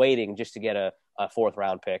of waiting just to get a 4th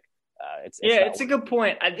round pick. It's a good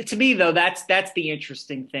point. To me, though, that's the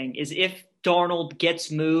interesting thing, is if Darnold gets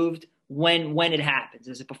moved, when it happens.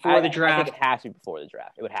 Is it before the draft? I think it has to be before the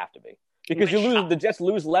draft. It would have to be. Because the Jets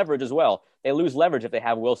lose leverage as well. They lose leverage if they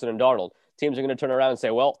have Wilson and Darnold. Teams are going to turn around and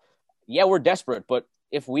say, well, yeah, we're desperate, but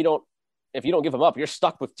if you don't give them up, you're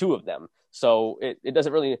stuck with 2 of them. So it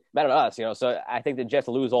doesn't really matter to us, So I think the Jets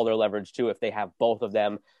lose all their leverage too if they have both of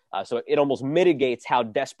them. So it almost mitigates how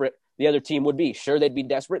desperate the other team would be. Sure, they'd be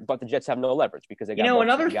desperate, but the Jets have no leverage because they got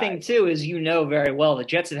another thing too is very well the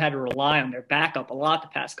Jets have had to rely on their backup a lot the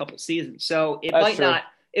past couple of seasons. So it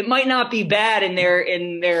might not be bad in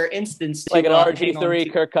their instance. Like an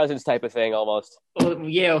RG3 Kirk Cousins type of thing almost.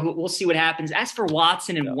 Yeah, we'll see what happens. As for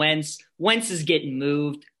Watson and Wentz is getting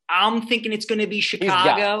moved. I'm thinking it's going to be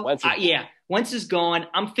Chicago. Wentz is gone.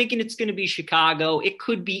 I'm thinking it's going to be Chicago. It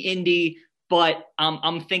could be Indy, but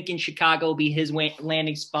I'm thinking Chicago will be his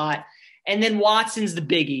landing spot. And then Watson's the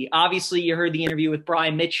biggie. Obviously, you heard the interview with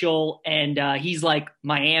Brian Mitchell, and he's like,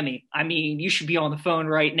 Miami. I mean, you should be on the phone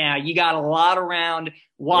right now. You got a lot around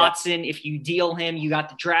Watson. Yep. If you deal him, you got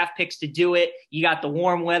the draft picks to do it. You got the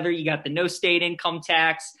warm weather. You got the no state income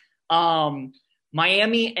tax.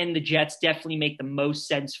 Miami and the Jets definitely make the most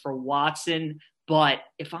sense for Watson. But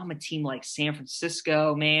if I'm a team like San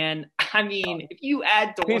Francisco, man, I mean, if you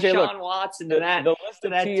add PJ, Deshaun Watson to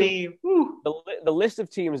that team, the list of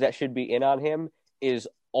teams that should be in on him is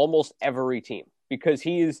almost every team, because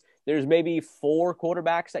there's maybe 4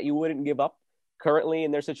 quarterbacks that you wouldn't give up currently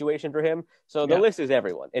in their situation for him. So the list is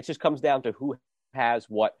everyone. It just comes down to who has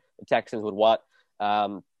what the Texans would want.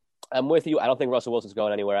 I'm with you. I don't think Russell Wilson's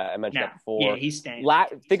going anywhere. I mentioned that before. Yeah, he's staying.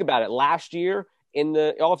 Think about it. Last year in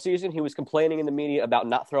the offseason, he was complaining in the media about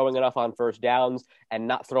not throwing enough on first downs and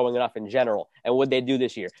not throwing enough in general. And what they do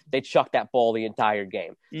this year? They chuck that ball the entire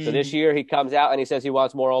game. So this year he comes out and he says he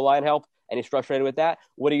wants more O-line help, and he's frustrated with that.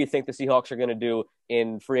 What do you think the Seahawks are going to do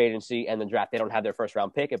in free agency and the draft? They don't have their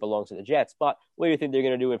first-round pick. It belongs to the Jets. But what do you think they're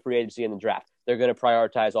going to do in free agency and the draft? They're going to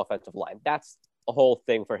prioritize offensive line. That's a whole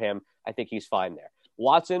thing for him. I think he's fine there.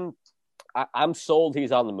 Watson, I'm sold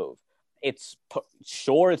he's on the move. It's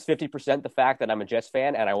 50% the fact that I'm a Jets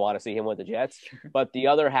fan and I want to see him with the Jets. But the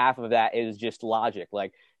other half of that is just logic.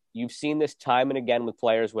 Like, you've seen this time and again with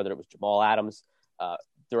players, whether it was Jamal Adams,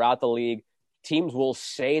 throughout the league. Teams will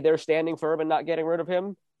say they're standing firm and not getting rid of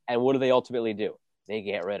him. And what do they ultimately do? They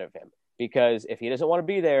get rid of him. Because if he doesn't want to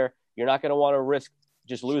be there, you're not going to want to risk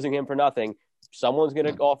just losing him for nothing. Someone's going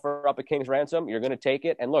to offer up a king's ransom. You're going to take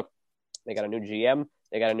it. And look, they got a new GM.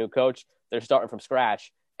 They got a new coach. They're starting from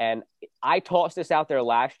scratch. And I tossed this out there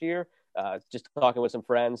last year, just talking with some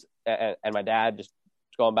friends and my dad, just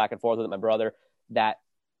going back and forth with my brother, that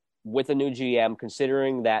with a new GM,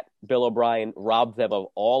 considering that Bill O'Brien robbed them of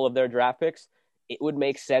all of their draft picks, it would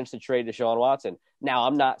make sense to trade Deshaun Watson. Now,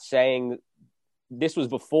 I'm not saying this was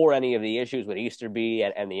before any of the issues with Easterby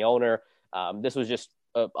and the owner. This was just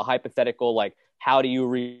a hypothetical, like, how do you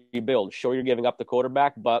rebuild? Sure, you're giving up the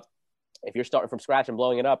quarterback, but if you're starting from scratch and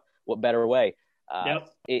blowing it up, what better way?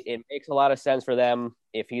 It makes a lot of sense for them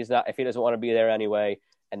if he doesn't want to be there anyway.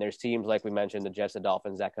 And there's teams like we mentioned, the Jets and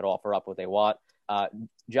Dolphins, that could offer up what they want.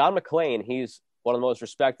 John McClain, he's one of the most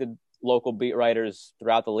respected local beat writers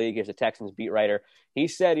throughout the league. He's a Texans beat writer. He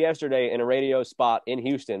said yesterday in a radio spot in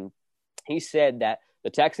Houston, he said that the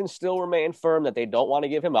Texans still remain firm that they don't want to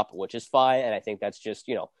give him up, which is fine. And I think that's just,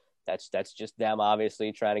 that's just them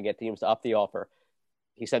obviously trying to get teams to up the offer.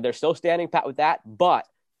 He said they're still standing pat with that, but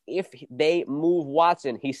if they move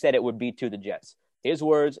Watson, he said it would be to the Jets. His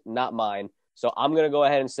words, not mine. So I'm going to go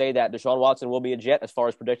ahead and say that Deshaun Watson will be a Jet as far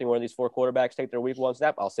as predicting where these 4 quarterbacks take their week 1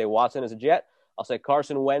 step. I'll say Watson is a Jet. I'll say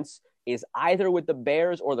Carson Wentz is either with the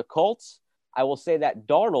Bears or the Colts. I will say that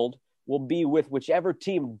Darnold will be with whichever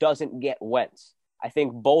team doesn't get Wentz. I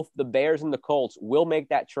think both the Bears and the Colts will make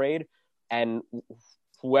that trade, and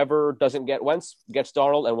whoever doesn't get Wentz gets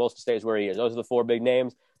Darnold, and Wilson stays where he is. Those are the 4 big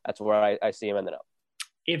names. That's where I see him ending up.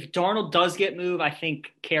 If Darnold does get moved, I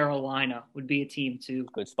think Carolina would be a team to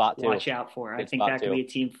good spot to watch out for. I think that could be a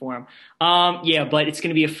team for him. But it's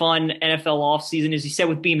going to be a fun NFL offseason. As you said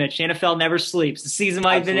with B-Mitch, the NFL never sleeps. The season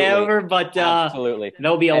might have been over, but absolutely,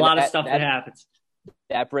 there'll be a lot of stuff that happens.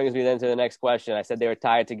 That brings me then to the next question. I said they were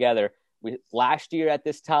tied together. Last year at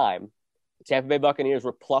this time, the Tampa Bay Buccaneers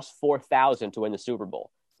were plus 4,000 to win the Super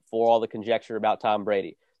Bowl before all the conjecture about Tom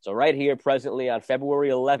Brady. So right here, presently on February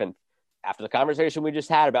 11th, after the conversation we just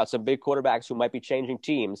had about some big quarterbacks who might be changing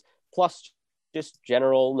teams, plus just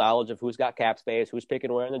general knowledge of who's got cap space, who's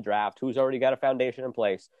picking where in the draft, who's already got a foundation in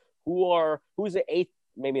place, who's the 8th,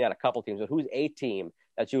 maybe not a couple teams, but who's a team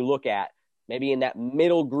that you look at maybe in that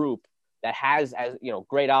middle group that has, as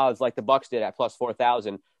great odds like the Bucs did at plus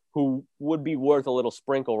 4,000, who would be worth a little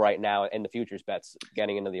sprinkle right now in the futures bets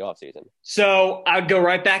getting into the offseason. So I'd go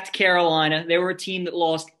right back to Carolina. They were a team that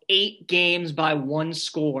lost 8 games by 1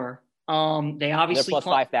 score. They obviously they're plus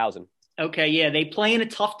 5,000. Okay, yeah, they play in a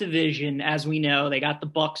tough division, as we know. They got the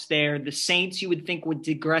Bucs there. The Saints, you would think, would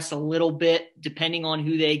digress a little bit depending on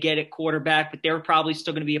who they get at quarterback, but they're probably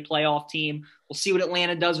still going to be a playoff team. We'll see what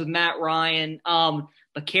Atlanta does with Matt Ryan.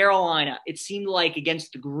 But Carolina, it seemed like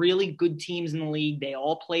against the really good teams in the league, they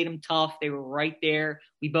all played them tough. They were right there.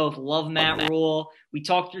 We both love Matt Rule. We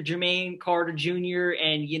talked to Jermaine Carter Jr.,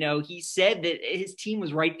 and, he said that his team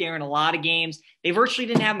was right there in a lot of games. They virtually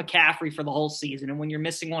didn't have McCaffrey for the whole season, and when you're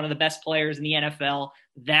missing one of the best players in the NFL,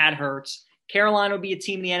 that hurts. Carolina will be a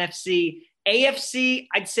team in the NFC. AFC,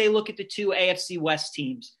 I'd say look at the 2 AFC West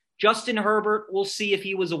teams. Justin Herbert, we'll see if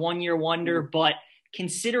he was a one-year wonder, but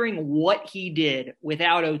considering what he did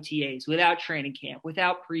without OTAs, without training camp,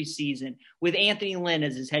 without preseason, with Anthony Lynn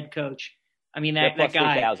as his head coach, I mean, that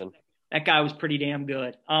guy was pretty damn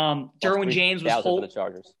good. Derwin James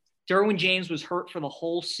was hurt for the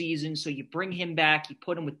whole season, so you bring him back, you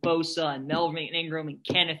put him with Bosa and Melvin Ingram and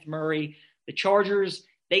Kenneth Murray. The Chargers,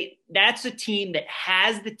 that's a team that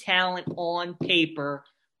has the talent on paper,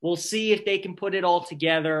 We'll see if they can put it all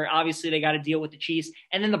together. Obviously, they got to deal with the Chiefs.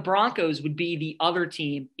 And then the Broncos would be the other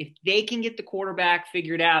team. If they can get the quarterback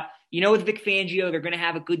figured out, with Vic Fangio, they're going to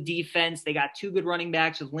have a good defense. They got 2 good running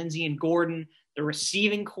backs with Lindsey and Gordon. The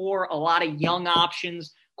receiving core, a lot of young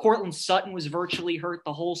options. Cortland Sutton was virtually hurt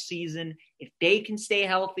the whole season. If they can stay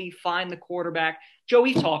healthy, find the quarterback. Joe,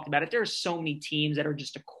 we've talked about it. There are so many teams that are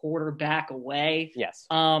just a quarterback away. Yes.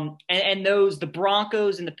 And those, the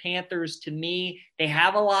Broncos and the Panthers, to me, they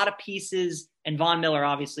have a lot of pieces. And Von Miller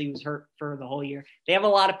obviously was hurt for the whole year. They have a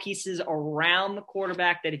lot of pieces around the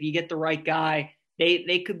quarterback that if you get the right guy,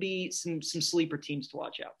 they could be some sleeper teams to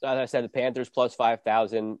watch out. So as I said, the Panthers plus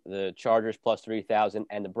 5,000, the Chargers plus 3,000,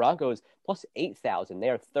 and the Broncos plus 8,000. They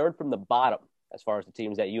are third from the bottom as far as the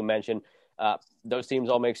teams that you mentioned. Those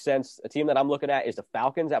teams all make sense. A team that I'm looking at is the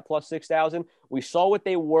Falcons at plus 6,000. We saw what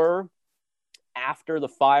they were after the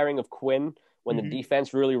firing of Quinn when the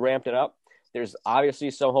defense really ramped it up. There's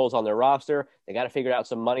obviously some holes on their roster. They got to figure out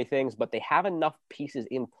some money things, but they have enough pieces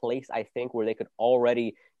in place, I think, where they could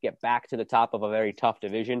already get back to the top of a very tough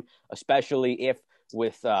division, especially if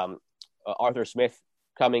with Arthur Smith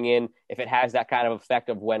coming in, if it has that kind of effect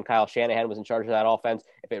of when Kyle Shanahan was in charge of that offense,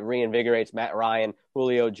 if it reinvigorates Matt Ryan,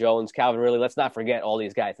 Julio Jones, Calvin Ridley, let's not forget all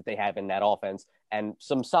these guys that they have in that offense and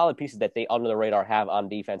some solid pieces that they under the radar have on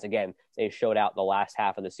defense. Again, they showed out the last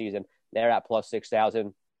half of the season. They're at plus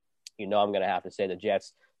 6,000. I'm going to have to say the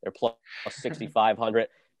Jets, they're plus 6,500.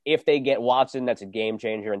 If they get Watson, that's a game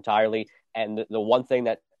changer entirely. And the one thing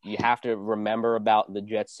that you have to remember about the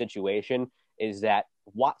Jets situation is that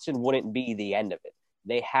Watson wouldn't be the end of it.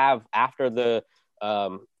 They have, after the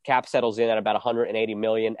cap settles in at about $180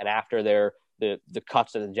 million, and after the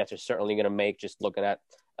cuts that the Jets are certainly going to make, just looking at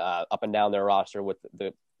up and down their roster with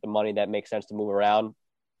the money that makes sense to move around,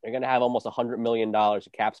 they're going to have almost $100 million of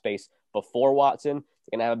cap space before Watson.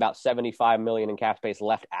 They're going to have about $75 million in cap space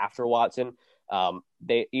left after Watson.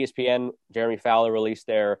 ESPN, Jeremy Fowler released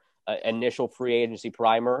their initial free agency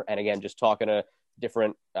primer, and again, just talking to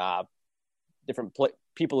different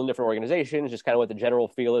people in different organizations, just kind of what the general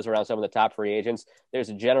feel is around some of the top free agents. There's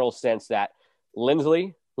a general sense that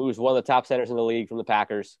Lindsley, who's one of the top centers in the league from the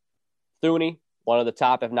Packers, Thuney, one of the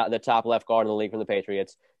top, if not the top left guard in the league from the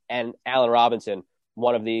Patriots, and Allen Robinson,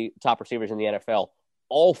 one of the top receivers in the NFL,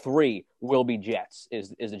 all three will be Jets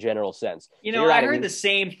is the general sense. I heard the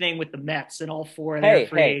same thing with the Mets and all 4 of their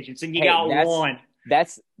free agents, and you got one.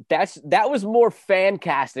 That was more fan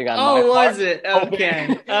casting on my part. Oh, was it?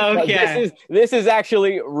 Okay. This is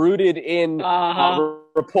actually rooted in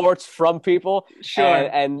reports from people, sure,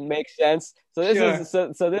 and makes sense. So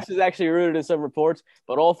this is actually rooted in some reports.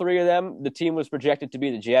 But all 3 of them, the team was projected to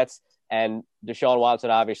be the Jets, and Deshaun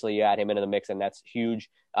Watson, obviously, you add him into the mix, and that's huge.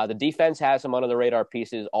 The defense has some under the radar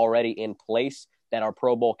pieces already in place that are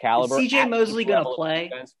Pro Bowl caliber. Is CJ Mosley going to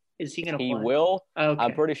play? Is he going to play? He will. Okay.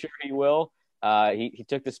 I'm pretty sure he will. He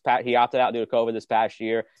took he opted out due to COVID this past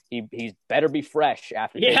year. He's better be fresh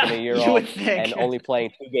after taking a year off and only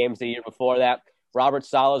playing 2 games the year before that. Robert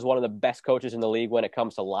Saleh is one of the best coaches in the league when it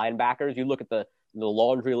comes to linebackers. You look at the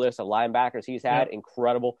laundry list of linebackers he's had,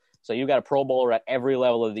 incredible. So you've got a Pro Bowler at every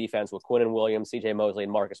level of the defense with Quinnen Williams, CJ Mosley,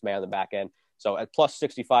 and Marcus May on the back end. So at plus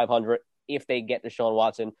 6,500, if they get Deshaun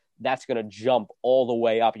Watson, that's going to jump all the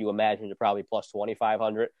way up, you imagine, to probably plus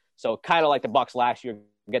 2,500. So kind of like the Bucs last year,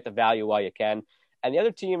 get the value while you can. And the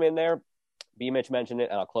other team in there, B. Mitch mentioned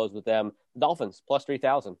it, and I'll close with them, Dolphins, plus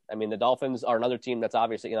 3,000. I mean, the Dolphins are another team that's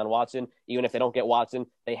obviously in on Watson. Even if they don't get Watson,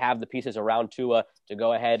 they have the pieces around Tua to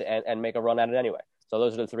go ahead and make a run at it anyway. So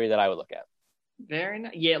those are the 3 that I would look at. Very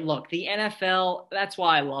nice. Yeah, look, the NFL, that's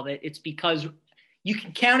why I love it. It's because you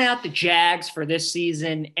can count out the Jags for this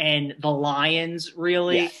season and the Lions,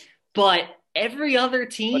 really. Yes. But every other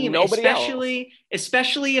team, especially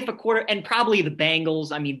if a quarter, and probably the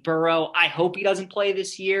Bengals. I mean, Burrow, I hope he doesn't play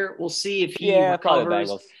this year. We'll see if he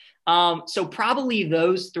recovers. So probably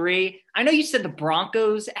those 3. I know you said the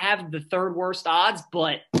Broncos have the 3rd worst odds,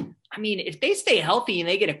 but I mean, if they stay healthy and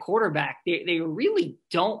they get a quarterback, they really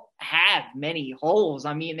don't have many holes.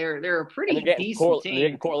 I mean, they're a pretty decent team. They're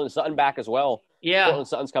getting Cortland Sutton back as well. Yeah. Cortland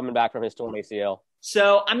Sutton's coming back from his torn ACL.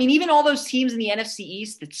 So, I mean, even all those teams in the NFC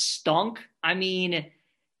East that stunk, I mean,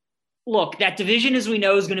 look, that division, as we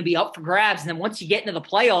know, is going to be up for grabs. And then once you get into the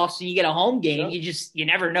playoffs and you get a home game, you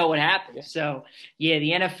never know what happens. Yeah. So, yeah,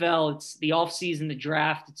 the NFL, it's the offseason, the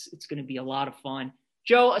draft, it's going to be a lot of fun.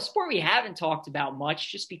 Joe, a sport we haven't talked about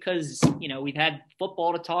much just because, we've had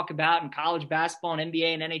football to talk about and college basketball and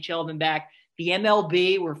NBA and NHL have been back. The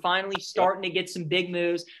MLB, we're finally starting to get some big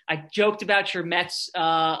moves. I joked about your Mets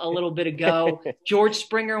a little bit ago. George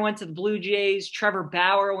Springer went to the Blue Jays. Trevor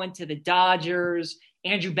Bauer went to the Dodgers.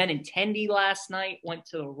 Andrew Benintendi last night went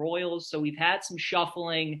to the Royals. So we've had some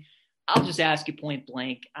shuffling. I'll just ask you point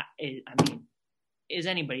blank. I mean, is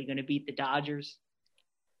anybody going to beat the Dodgers?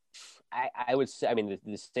 I would say, I mean,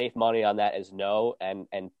 the safe money on that is no, and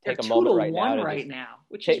They're take a moment 2-1 right now,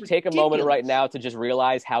 which is take a moment right ridiculous. now to just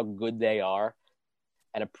realize how good they are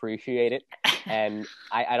and appreciate it. And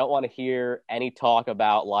I don't want to hear any talk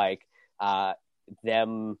about like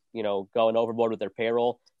them, going overboard with their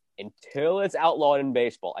payroll until it's outlawed in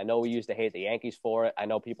baseball. I know we used to hate the Yankees for it. I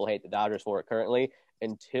know people hate the Dodgers for it currently.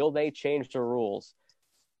 Until they change the rules,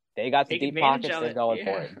 they got the deep pockets. They're going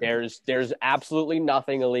for it. There's absolutely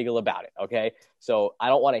nothing illegal about it. Okay. So I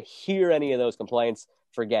don't want to hear any of those complaints.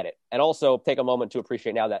 Forget it. And also take a moment to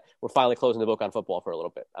appreciate now that we're finally closing the book on football for a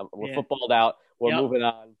little bit. We're footballed out. We're moving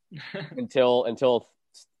on until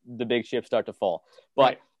the big ships start to fall. But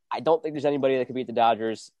right. I don't think there's anybody that could beat the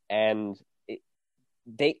Dodgers. And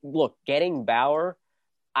getting Bauer,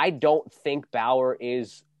 I don't think Bauer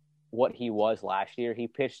is what he was last year. He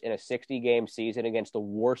pitched in a 60-game season against the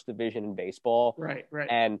worst division in baseball. Right.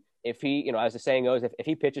 And if he, as the saying goes, if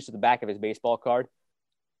he pitches to the back of his baseball card,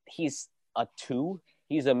 he's a 2.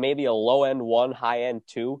 He's maybe a low-end 1, high-end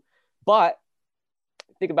 2. But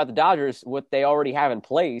think about the Dodgers, what they already have in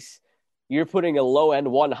place. You're putting a low-end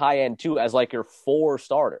 1, high-end 2 as like your 4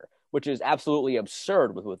 starter, which is absolutely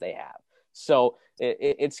absurd with what they have. So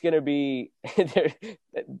it's going to be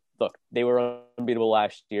 – look, they were unbeatable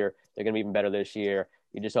last year. They're going to be even better this year.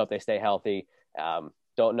 You just hope they stay healthy.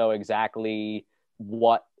 Don't know exactly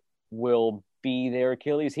what will be their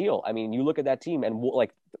Achilles heel. I mean, you look at that team and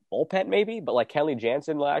like the bullpen maybe, but like Kenley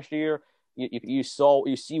Jansen last year, you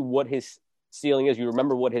see what his ceiling is. You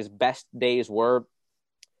remember what his best days were,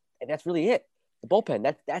 and that's really it. The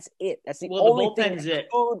bullpen, that's it. That's the only thing that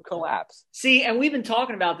could collapse. See, and we've been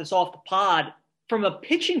talking about this off the pod. From a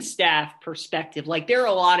pitching staff perspective, like there are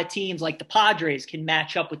a lot of teams like the Padres can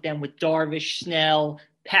match up with them with Darvish, Snell,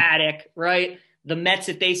 Paddock, right? The Mets,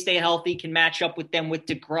 if they stay healthy, can match up with them with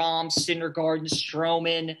DeGrom, Syndergaard,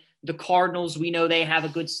 Stroman. The Cardinals, we know they have a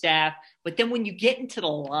good staff. But then when you get into the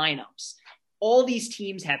lineups, all these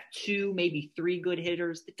teams have 2, maybe 3 good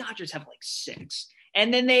hitters. The Dodgers have like 6.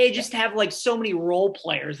 And then they just have like so many role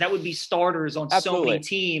players that would be starters on so many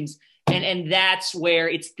teams. And that's where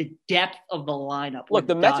it's the depth of the lineup. Look,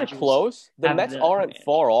 the Mets are close. The Mets aren't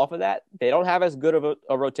far off of that. They don't have as good of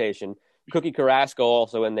a rotation. Cookie Carrasco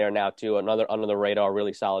also in there now too, another under the radar,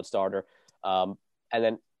 really solid starter. And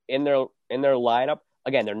then in their lineup,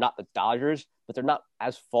 again, they're not the Dodgers, but they're not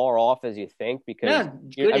as far off as you think because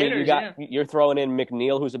you're throwing in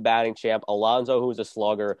McNeil, who's a batting champ, Alonso, who's a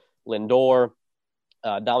slugger, Lindor,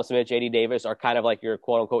 Dom Smith, J.D. Davis are kind of like your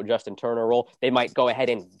quote-unquote Justin Turner role. They might go ahead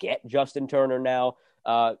and get Justin Turner now.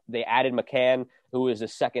 They added McCann, who is the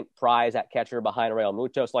second prize at catcher behind Real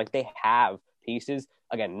Muto. So, like, they have pieces.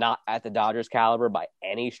 Again, not at the Dodgers caliber by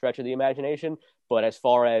any stretch of the imagination, but as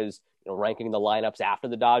far as ranking the lineups after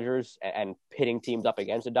the Dodgers and pitting teams up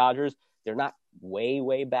against the Dodgers, they're not way,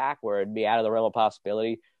 way back where it'd be out of the realm of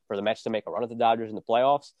possibility for the Mets to make a run at the Dodgers in the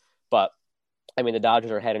playoffs. But I mean, the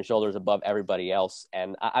Dodgers are head and shoulders above everybody else,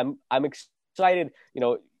 and I'm excited.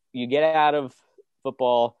 You get out of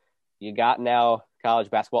football, you got now college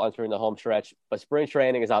basketball entering the home stretch, but spring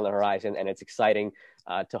training is on the horizon, and it's exciting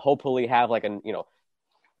to hopefully have like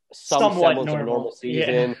some semblance of a normal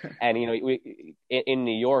season. Yeah. And in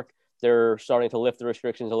New York, they're starting to lift the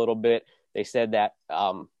restrictions a little bit. They said that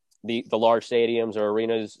the large stadiums or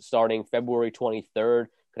arenas starting February 23rd.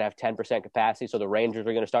 Could have 10% capacity. So the Rangers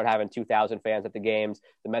are going to start having 2,000 fans at the games.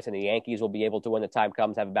 The Mets and the Yankees will be able to, when the time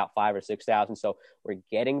comes, have about 5,000 or 6,000. So we're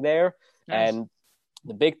getting there. Nice. And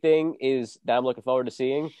the big thing is that I'm looking forward to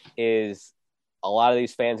seeing is a lot of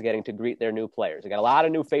these fans getting to greet their new players. They got a lot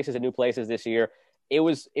of new faces at new places this year. It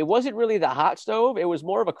wasn't really the hot stove. It was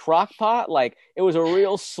more of a crock pot. Like it was a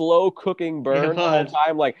real slow cooking burn the whole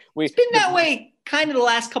time. Like it's been that way kind of the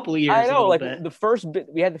last couple of years. I know. Like we had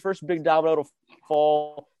the first big domino to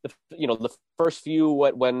fall. The first few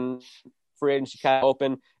when free agency kind of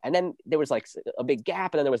open, and then there was like a big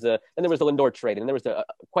gap, and then there was the Lindor trade, and there was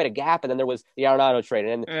quite a gap, and then there was the Arenado trade,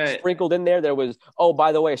 and then sprinkled in there was, oh,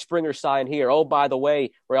 by the way, Springer signed here, oh, by the way,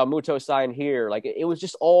 Real Muto signed here. Like it was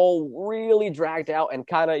just all really dragged out, and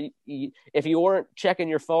kind of if you weren't checking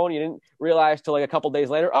your phone, you didn't realize till like a couple days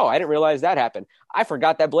later, oh, I didn't realize that happened. I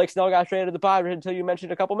forgot that Blake Snell got traded to the Padres until you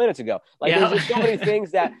mentioned a couple minutes ago. Like there's just so many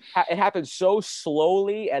things that it happened so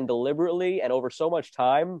slowly and deliberately and over so much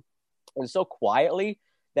time. And so quietly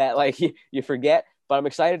that like you forget. But I'm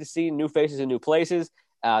excited to see new faces in new places.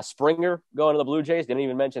 Springer going to the Blue Jays. Didn't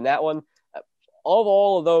even mention that one. Of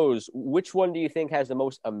all of those, which one do you think has the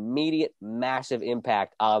most immediate, massive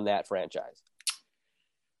impact on that franchise?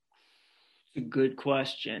 Good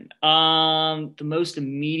question. The most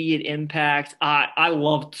immediate impact. I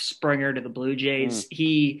loved Springer to the Blue Jays.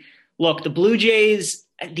 The Blue Jays,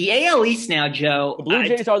 the AL East now, Joe. The Blue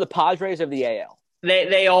Jays are the Padres of the AL.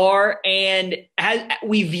 They are, and as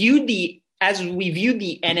we viewed the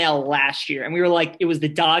NL last year, and we were like, it was the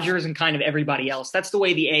Dodgers and kind of everybody else. That's the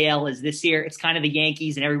way the AL is this year. It's kind of the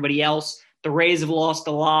Yankees and everybody else. The Rays have lost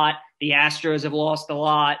a lot. The Astros have lost a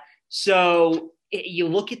lot. So you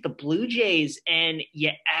look at the Blue Jays and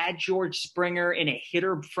you add George Springer in a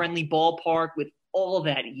hitter-friendly ballpark with all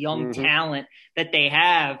that young talent that they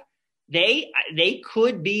have. They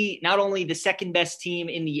could be not only the second best team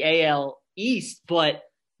in the AL East, but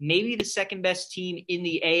maybe the second best team in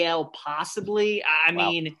the AL possibly. I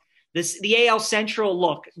mean, the AL Central,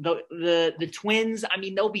 look, the Twins, I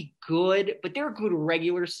mean, they'll be good, but they're a good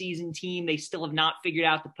regular season team. They still have not figured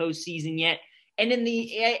out the postseason yet. And in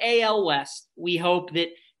the AL West, we hope that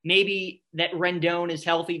maybe that Rendon is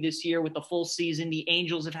healthy this year with the full season. The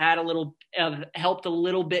Angels have helped a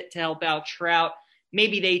little bit to help out Trout.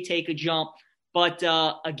 Maybe they take a jump. But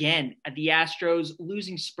again, the Astros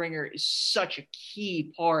losing Springer is such a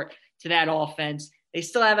key part to that offense. They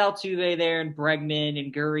still have Altuve there and Bregman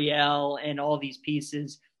and Gurriel and all these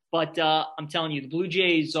pieces. But I'm telling you, the Blue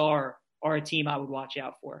Jays are a team I would watch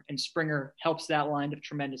out for. And Springer helps that lineup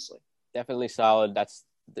tremendously. Definitely solid.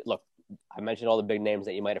 Look, I mentioned all the big names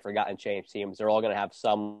that you might have forgotten change teams. They're all going to have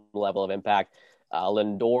some level of impact.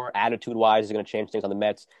 Lindor, attitude-wise, is going to change things on the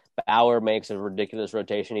Mets. Bauer makes a ridiculous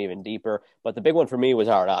rotation even deeper. But the big one for me was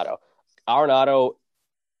Arenado. Arenado,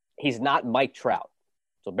 he's not Mike Trout.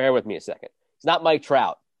 So bear with me a second. He's not Mike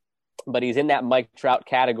Trout, but he's in that Mike Trout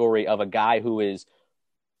category of a guy who is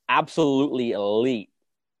absolutely elite.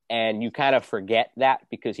 And you kind of forget that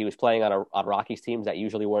because he was playing on Rockies teams that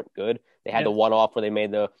usually weren't good. They had the one-off where they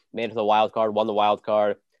made it to the wild card, won the wild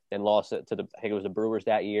card, then lost it to I think it was the Brewers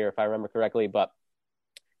that year, if I remember correctly. But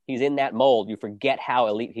he's in that mold. You forget how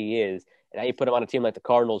elite he is. And now you put him on a team like the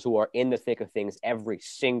Cardinals, who are in the thick of things every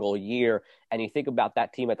single year. And you think about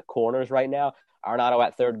that team at the corners right now. Arenado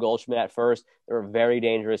at third, Goldschmidt at first. They're a very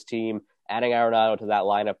dangerous team. Adding Arenado to that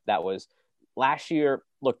lineup, that was last year.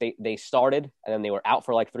 Look, they started and then they were out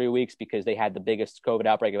for like 3 weeks because they had the biggest COVID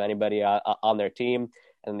outbreak of anybody on their team.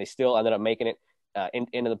 And they still ended up making it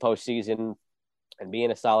into the postseason and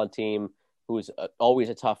being a solid team who's always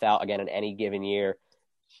a tough out again in any given year.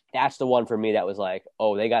 That's the one for me that was like,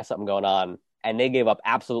 oh, they got something going on, and they gave up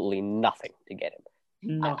absolutely nothing to get him.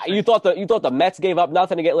 You thought the Mets gave up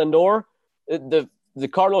nothing to get Lindor? The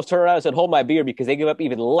Cardinals turned around and said, hold my beer, because they gave up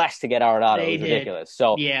even less to get Arenado. It was ridiculous.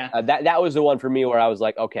 So that was the one for me where I was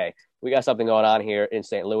like, okay, we got something going on here in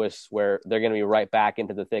St. Louis where they're going to be right back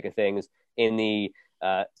into the thick of things in the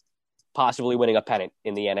possibly winning a pennant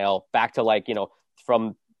in the NL, back to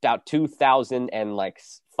from about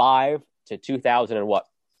 2005 to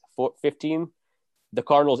 2015, the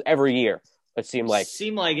Cardinals every year. It seemed like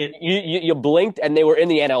it. You blinked and they were in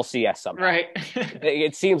the NLCS somehow. Right.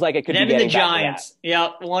 It seems like it could them be and getting the Giants. Yeah,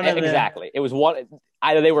 one of them. Exactly. It was one.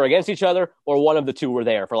 Either they were against each other or one of the two were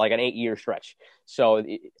there for like an 8-year stretch. So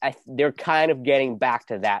they're kind of getting back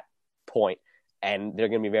to that point, and they're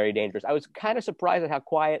going to be very dangerous. I was kind of surprised at how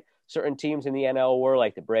quiet certain teams in the NL were,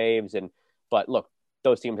 like the Braves, but look,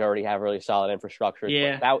 those teams already have really solid infrastructure.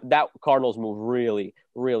 Yeah. That Cardinals move really,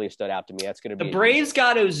 really stood out to me. That's going to be the Braves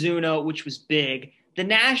got Ozuna, which was big. The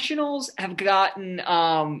Nationals have gotten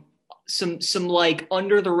some like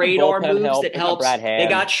under the radar moves that helps. They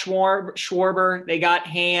got Schwarber. They got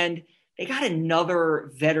Hand. They got another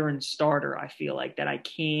veteran starter, I feel like, that I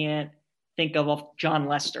can't think of John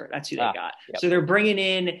Lester. That's who they got. Yep. So they're bringing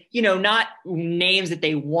in, not names that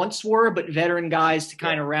they once were, but veteran guys to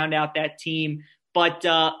kind of round out that team. But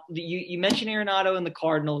you mentioned Arenado and the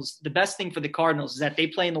Cardinals. The best thing for the Cardinals is that they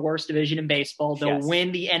play in the worst division in baseball. They'll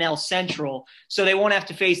win the NL Central, so they won't have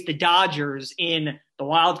to face the Dodgers in the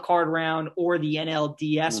wild card round or the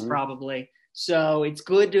NLDS probably. So it's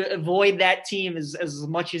good to avoid that team as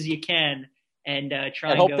much as you can and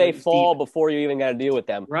try and hope they fall deep before you even got to deal with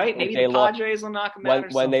them. Right? Maybe the Padres will knock them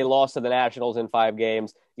out. When they lost to the Nationals in 5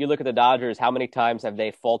 games, you look at the Dodgers, how many times have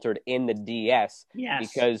they faltered in the DS?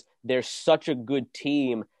 Yes. Because they're such a good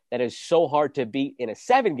team that is so hard to beat in a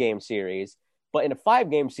 7-game series. But in a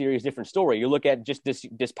 5-game series, different story. You look at just this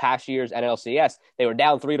past year's NLCS, they were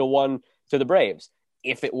down 3-1 to the Braves.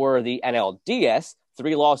 If it were the NLDS,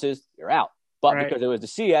 3 losses, you're out. But Right. because it was the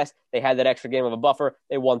CS, they had that extra game of a buffer.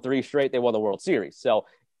 They won 3 straight. They won the World Series. So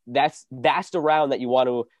that's the round that you want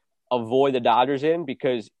to avoid the Dodgers in,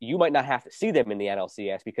 because you might not have to see them in the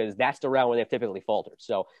NLCS, because that's the round where they've typically faltered.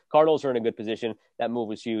 So Cardinals are in a good position. That move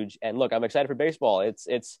was huge. And look, I'm excited for baseball.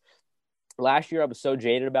 It's last year I was so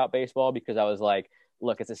jaded about baseball because I was like,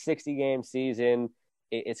 look, it's a 60-game season.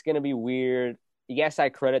 It's going to be weird. Yes, I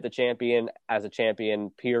credit the champion as a champion,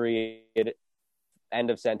 period. End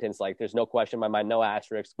of sentence. Like, there's no question in my mind, no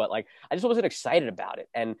asterisks, but like, I just wasn't excited about it.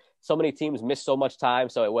 And so many teams missed so much time.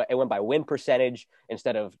 So it went by win percentage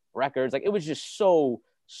instead of records. Like, it was just so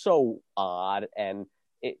odd. And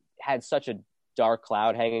it had such a dark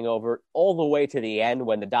cloud hanging over it all the way to the end,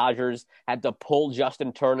 when the Dodgers had to pull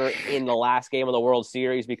Justin Turner in the last game of the World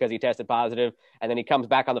Series because he tested positive, and then he comes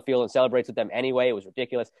back on the field and celebrates with them anyway. It was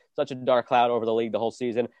ridiculous. Such a dark cloud over the league the whole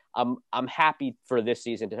season. I'm happy for this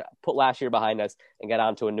season to put last year behind us and get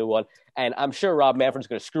on to a new one. And I'm sure Rob Manfred's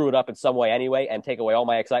going to screw it up in some way anyway and take away all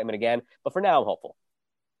my excitement again. But for now, I'm hopeful.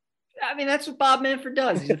 I mean, that's what Bob Manfred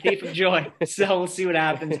does. He's a thief of joy. So we'll see what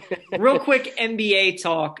happens. Real quick NBA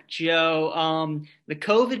talk, Joe. The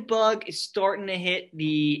COVID bug is starting to hit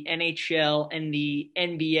the NHL and the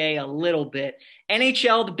NBA a little bit.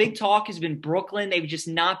 NHL, the big talk has been Brooklyn. They've just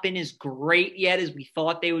not been as great yet as we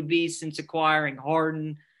thought they would be since acquiring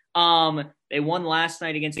Harden. They won last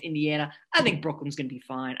night against Indiana. I think Brooklyn's going to be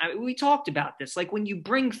fine. I mean, we talked about this. Like, when you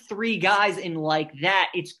bring 3 guys in like that,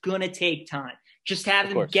 it's going to take time. Just have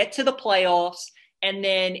them get to the playoffs, and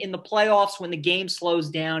then in the playoffs, when the game slows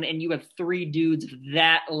down and you have 3 dudes of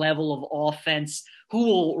that level of offense who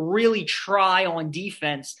will really try on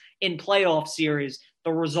defense in playoff series,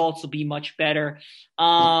 the results will be much better.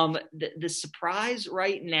 The surprise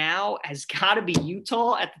right now has got to be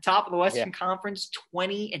Utah at the top of the Western Conference,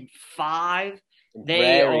 20-5.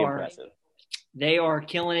 Very impressive. They are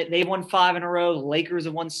killing it. They've won 5 in a row. The Lakers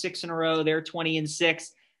have won 6 in a row. They're 20-6.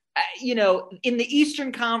 In the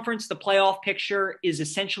Eastern Conference, the playoff picture is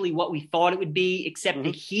essentially what we thought it would be, except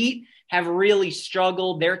the Heat have really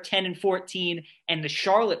struggled. They're 10-14, and the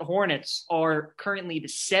Charlotte Hornets are currently the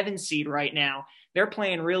 7 seed right now. They're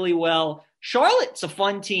playing really well. Charlotte's a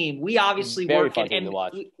fun team. We obviously work at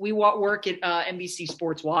NBC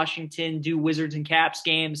Sports Washington, do Wizards and Caps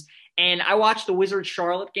games, and I watched the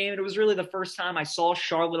Wizards-Charlotte game, and it was really the first time I saw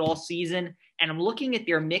Charlotte all season. And I'm looking at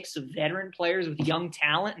their mix of veteran players with young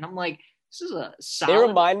talent, and I'm like, this is a solid. They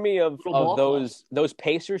remind me of those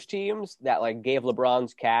Pacers teams that like gave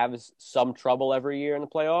LeBron's Cavs some trouble every year in the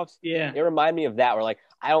playoffs. Yeah, they remind me of that. Where like,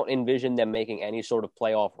 I don't envision them making any sort of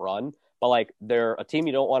playoff run, but like, they're a team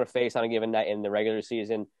you don't want to face on a given night in the regular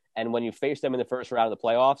season. And when you face them in the first round of the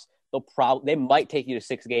playoffs, they might take you to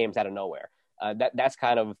 6 games out of nowhere. That's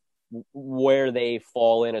kind of where they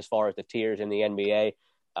fall in as far as the tiers in the NBA.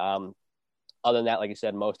 Other than that, like you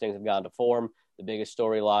said, most things have gone to form. The biggest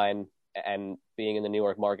storyline, and being in the New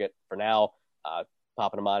York market for now,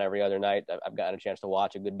 popping them on every other night. I've gotten a chance to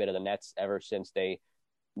watch a good bit of the Nets ever since they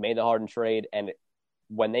made the Harden trade. And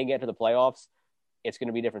when they get to the playoffs, it's going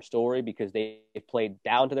to be a different story, because they've played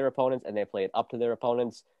down to their opponents and they played up to their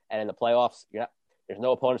opponents. And in the playoffs, there's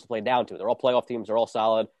no opponents to play down to. They're all playoff teams. They're all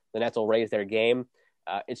solid. The Nets will raise their game.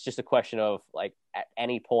 It's just a question of, like, at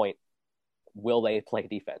any point, will they play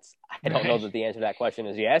defense? I don't know that the answer to that question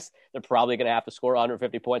is yes. They're probably going to have to score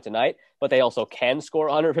 150 points a night, but they also can score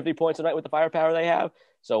 150 points a night with the firepower they have.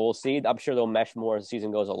 So we'll see. I'm sure they'll mesh more as the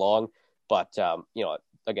season goes along. But,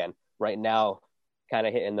 again, right now, kind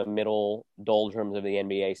of hitting the middle doldrums of the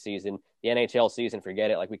NBA season. The NHL season,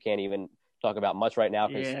 forget it. Like, we can't even talk about much right now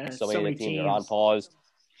because so many of the teams are on pause.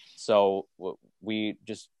 So we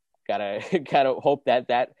just got to hope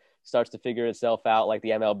that starts to figure itself out like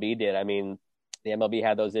the MLB did. I mean, the MLB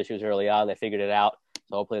had those issues early on. They figured it out.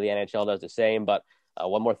 So hopefully the NHL does the same. But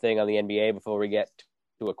one more thing on the NBA before we get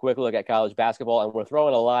to a quick look at college basketball. And we're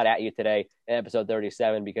throwing a lot at you today in episode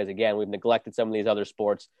 37 because, again, we've neglected some of these other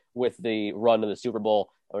sports with the run to the Super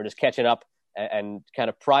Bowl. And we're just catching up and kind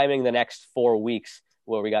of priming the next 4 weeks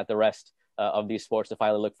where we got the rest of these sports to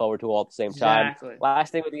finally look forward to all at the same time. Exactly.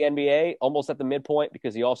 Last thing with the NBA, almost at the midpoint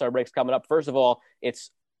because the All-Star break's coming up. First of all,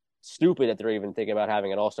 it's stupid that they're even thinking about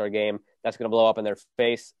having an All-Star game. That's going to blow up in their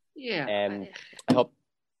face. Yeah. And I hope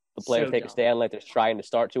the players take a stand like they're trying to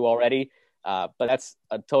start to already. But that's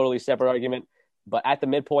a totally separate argument. But at the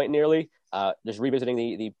midpoint nearly, just revisiting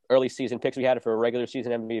the early season picks we had for regular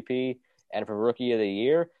season MVP and for Rookie of the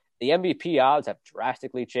Year, the MVP odds have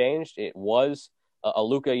drastically changed. It was a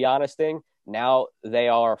Luka Giannis thing. Now they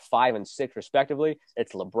are 5 and 6 respectively.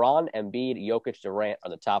 It's LeBron, Embiid, Jokic, Durant are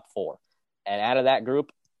the top 4. And out of that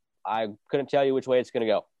group, I couldn't tell you which way it's going to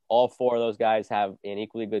go. All four of those guys have an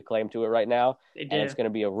equally good claim to it right now, and it's going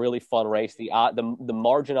to be a really fun race. The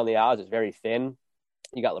margin on the odds is very thin.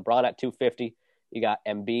 You got LeBron at 250, you got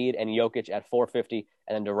Embiid and Jokic at 450,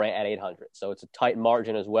 and then Durant at 800. So it's a tight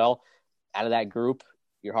margin as well. Out of that group,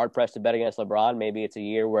 you're hard pressed to bet against LeBron. Maybe it's a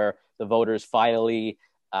year where the voters finally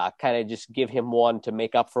kind of just give him one to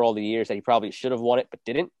make up for all the years that he probably should have won it but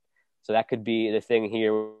didn't. So that could be the thing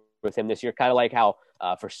here with him this year. Kind of like how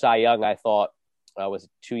for Cy Young, I thought was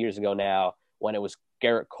 2 years ago now when it was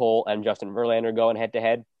Garrett Cole and Justin Verlander going head to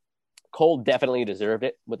head. Cole definitely deserved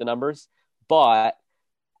it with the numbers, but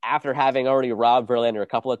after having already robbed Verlander a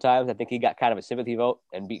couple of times, I think he got kind of a sympathy vote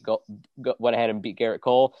and went ahead and beat Garrett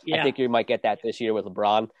Cole. Yeah. I think you might get that this year with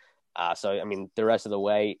LeBron. So, I mean, the rest of the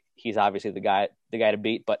way, he's obviously the guy to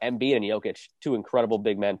beat. But Embiid and Jokic, two incredible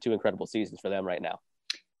big men, two incredible seasons for them right now.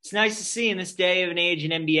 It's nice to see in this day of an age in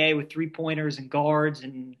NBA with three-pointers and guards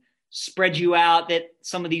and spread you out that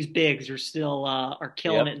some of these bigs are still are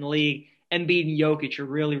killing it in the league. Embiid and Jokic are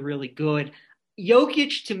really, really good.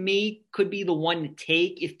 Jokic, to me, could be the one to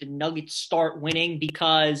take if the Nuggets start winning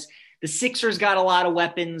because the Sixers got a lot of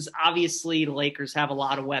weapons. Obviously, the Lakers have a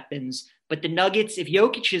lot of weapons. But the Nuggets, if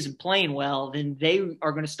Jokic isn't playing well, then they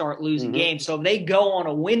are going to start losing games. So if they go on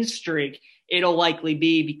a win streak, it'll likely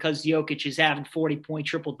be because Jokic is having 40-point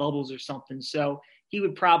triple-doubles or something. So he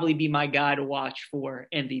would probably be my guy to watch for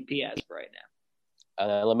MVP as of right now.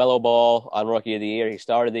 LaMelo Ball on Rookie of the Year. He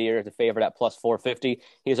started the year as a favorite at plus 450.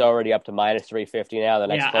 He's already up to minus 350 now. The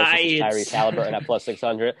next closest is Tyrese Halliburton at plus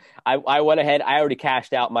 600. I went ahead. I already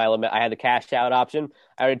cashed out my limit. I had the cash out option.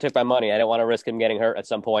 I already took my money. I didn't want to risk him getting hurt at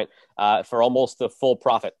some point for almost the full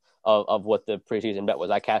profit of what the preseason bet was.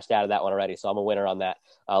 I cashed out of that one already, so I'm a winner on that.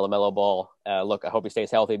 LaMelo Ball, look, I hope he stays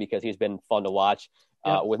healthy because he's been fun to watch.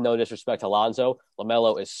 With no disrespect to Lonzo,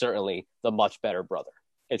 LaMelo is certainly the much better brother.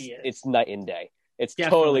 It's night and day. It's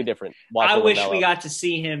totally different. I wish we got to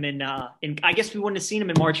see him in I guess we wouldn't have seen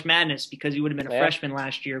him in March Madness because he would have been a freshman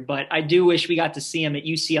last year, but I do wish we got to see him at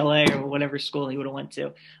UCLA or whatever school he would have went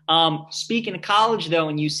to. Speaking of college, though,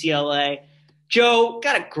 in UCLA, Joe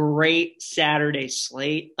got a great Saturday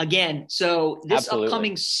slate. Again, so this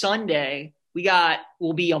upcoming Sunday,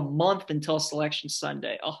 will be a month until Selection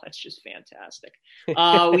Sunday. Oh, that's just fantastic.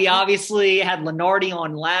 We obviously had Lenardi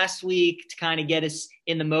on last week to kind of get us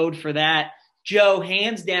in the mode for that. Joe,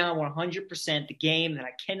 hands down, 100% the game that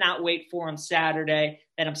I cannot wait for on Saturday,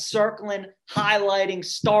 that I'm circling, highlighting,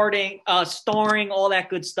 starring, all that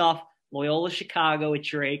good stuff. Loyola Chicago at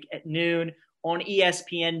Drake at noon on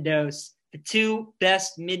ESPN Dose. The two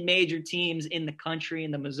best mid-major teams in the country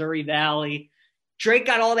in the Missouri Valley. Drake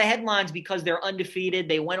got all the headlines because they're undefeated.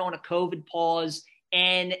 They went on a COVID pause,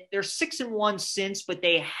 and they're 6-1 since, but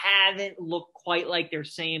they haven't looked quite like their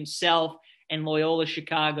same self. And Loyola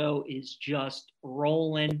Chicago is just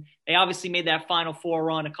rolling. They obviously made that Final Four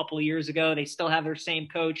run a couple of years ago. They still have their same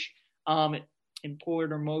coach in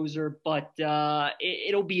Porter Moser, but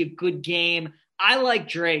it'll be a good game. I like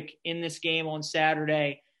Drake in this game on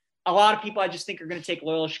Saturday. A lot of people I just think are going to take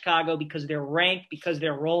Loyola Chicago because they're ranked, because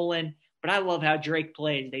they're rolling. But I love how Drake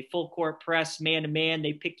plays. They full court press, man-to-man.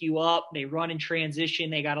 They pick you up. They run in transition.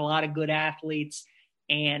 They got a lot of good athletes.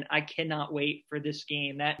 And I cannot wait for this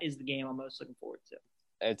game. That is the game I'm most looking forward to.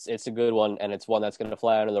 It's a good one, and it's one that's going to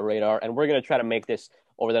fly under the radar. And we're going to try to make this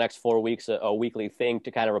over the next 4 weeks a weekly thing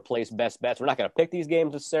to kind of replace best bets. We're not going to pick these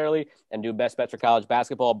games necessarily and do best bets for college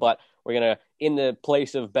basketball, but we're going to, in the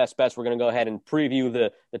place of best bets, we're going to go ahead and preview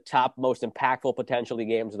the top most impactful potentially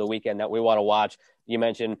games of the weekend that we want to watch. You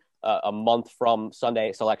mentioned a month from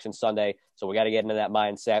Sunday, Selection Sunday, so we got to get into that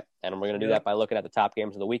mindset, and we're going to do that by looking at the top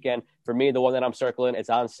games of the weekend. For me, the one that I'm circling,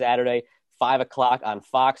 it's on Saturday, 5 o'clock on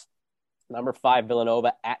Fox. Number 5,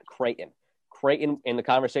 Villanova at Creighton. Creighton, in the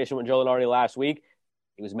conversation with Joe Lenardi last week,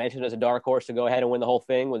 he was mentioned as a dark horse to go ahead and win the whole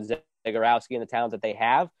thing with Zagorowski and the talent that they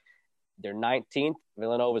have. They're 19th.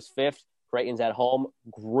 Villanova's 5th. Creighton's at home.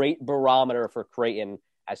 Great barometer for Creighton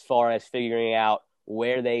as far as figuring out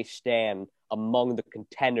where they stand among the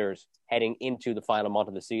contenders heading into the final month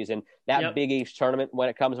of the season. That Big East tournament, when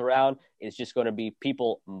it comes around, is just going to be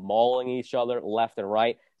people mauling each other left and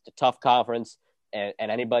right. It's a tough conference. And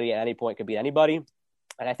anybody at any point could beat anybody.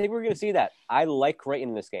 And I think we're going to see that. I like Creighton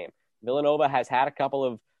in this game. Villanova has had a couple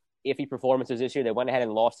of iffy performances this year. They went ahead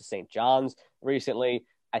and lost to St. John's recently.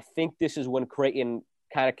 I think this is when Creighton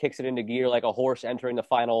kind of kicks it into gear like a horse entering the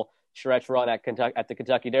final stretch run at the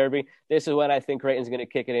Kentucky Derby. This is when I think Creighton's going to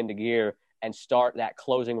kick it into gear and start that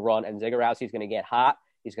closing run. And Zagorowski's going to get hot.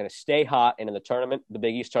 He's going to stay hot in the tournament, the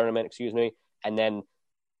Big East tournament, and then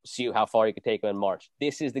see how far you could take them in March.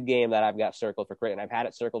 This is the game that I've got circled for Creighton. I've had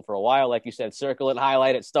it circled for a while. Like you said, circle it,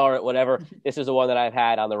 highlight it, star it, whatever. This is the one that I've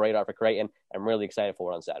had on the radar for Creighton. I'm really excited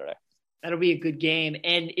for it on Saturday. That'll be a good game.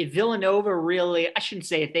 And if Villanova really, I shouldn't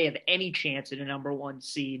say if they have any chance at a number 1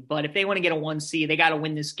 seed, but if they want to get a 1 seed, they got to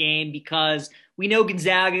win this game because we know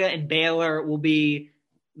Gonzaga and Baylor will be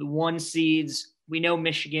the 1 seeds. We know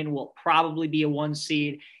Michigan will probably be a 1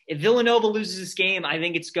 seed. If Villanova loses this game, I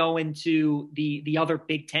think it's going to the other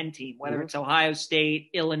Big Ten team, whether it's Ohio State,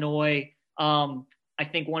 Illinois. I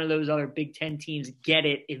think one of those other Big Ten teams get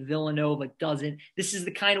it if Villanova doesn't. This is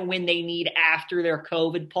the kind of win they need after their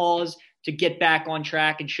COVID pause to get back on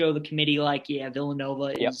track and show the committee like, yeah,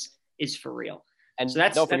 Villanova is for real. And so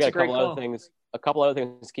that's, don't forget that's a a couple other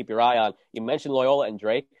things to keep your eye on. You mentioned Loyola and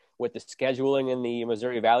Drake. With the scheduling in the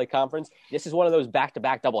Missouri Valley Conference, this is one of those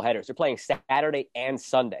back-to-back doubleheaders. They're playing Saturday and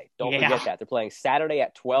Sunday. Don't forget that. They're playing Saturday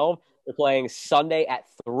at 12. They're playing Sunday at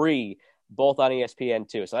 3, both on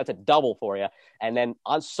ESPN2. So that's a double for you. And then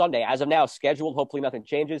on Sunday, as of now, scheduled, hopefully nothing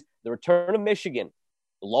changes, the return of Michigan.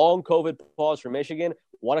 Long COVID pause for Michigan.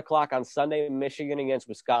 1 o'clock on Sunday, Michigan against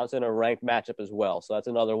Wisconsin, a ranked matchup as well. So that's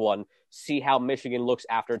another one. See how Michigan looks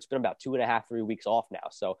after. It's been about 2.5, 3 weeks off now.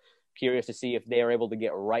 So curious to see if they are able to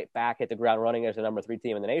get right back, hit the ground running as the number 3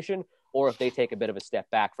 team in the nation, or if they take a bit of a step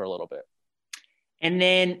back for a little bit. And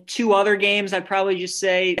then 2 other games I'd probably just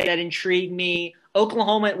say that intrigue me.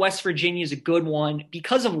 Oklahoma at West Virginia is a good one.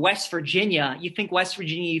 Because of West Virginia, you think West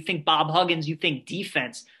Virginia, you think Bob Huggins, you think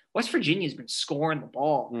defense. West Virginia's been scoring the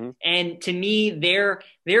ball. Mm-hmm. And to me, they're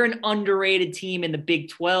an underrated team in the Big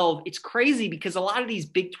 12. It's crazy because a lot of these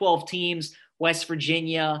Big 12 teams, West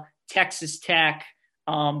Virginia, Texas Tech,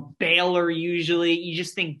 Baylor, usually you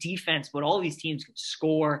just think defense, but all these teams can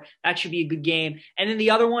score. That should be a good game. And then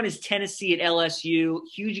the other one is Tennessee at LSU.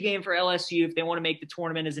 Huge game for LSU if they want to make the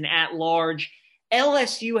tournament as an at-large.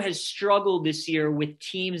 LSU has struggled this year with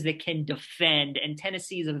teams that can defend, and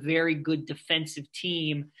Tennessee is a very good defensive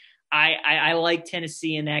team. I like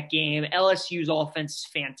Tennessee in that game. LSU's offense is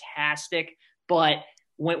fantastic, but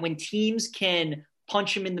when teams can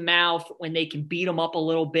punch them in the mouth, when they can beat them up a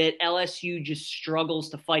little bit, LSU just struggles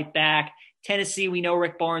to fight back. Tennessee, we know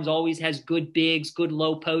Rick Barnes always has good bigs, good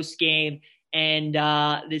low post game, and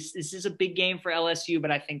this is a big game for LSU,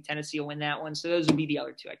 but I think Tennessee will win that one. So those would be the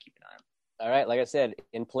other 2 I keep an eye on. All right, like I said,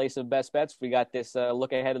 in place of best bets, we got this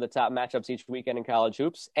look ahead of the top matchups each weekend in college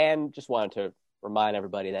hoops, and just wanted to remind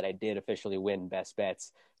everybody that I did officially win best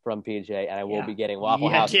bets from PJ, and I will be getting Waffle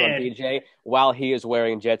House from PJ while he is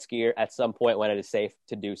wearing Jets gear at some point when it is safe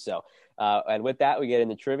to do so. And with that, we get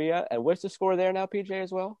into trivia. And what's the score there now, PJ,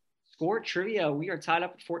 as well? Score trivia. We are tied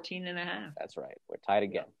up at 14.5. That's right. We're tied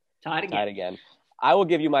again. Tied again. I will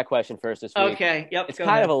give you my question first this week. Okay. Yep. It's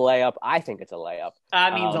kind of a layup. I think it's a layup.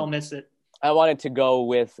 That means I'll miss it. I wanted to go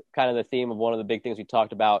with kind of the theme of one of the big things we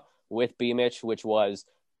talked about with B-Mitch, which was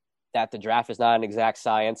that the draft is not an exact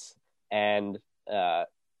science, and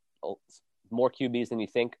more QBs than you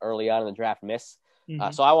think early on in the draft miss.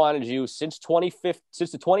 Mm-hmm. So I wanted you, since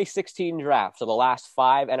the 2016 draft, so the last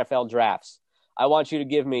 5 NFL drafts, I want you to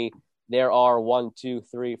give me, there are 7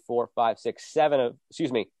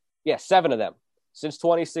 of them. Since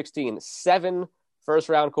 2016, 7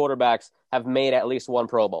 first-round quarterbacks have made at least 1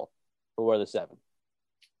 Pro Bowl. Who are the 7?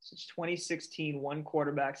 Since 2016, 1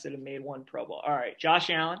 quarterbacks that have made 1 Pro Bowl. All right,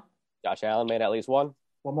 Josh Allen. Josh Allen made at least 1.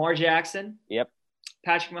 Lamar Jackson. Yep.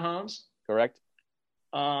 Patrick Mahomes. Correct.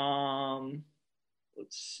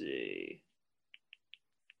 Let's see.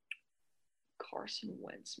 Carson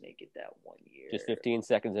Wentz make it that 1 year. Just 15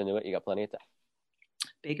 seconds into it. You got plenty of time.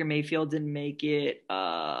 Baker Mayfield didn't make it.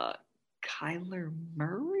 Kyler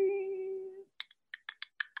Murray?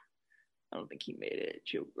 I don't think he made it.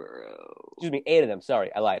 Joe Burrow. Excuse me, 8 of them.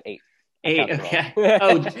 Sorry, I lied. 8. 8, okay.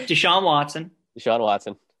 Oh, Deshaun Watson.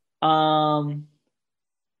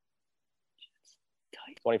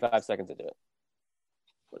 25 seconds into it.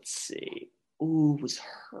 Let's see. Ooh, was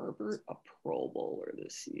Herbert a Pro Bowler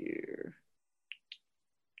this year?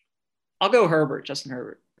 I'll go Herbert, Justin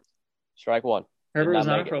Herbert. Strike 1. Herbert was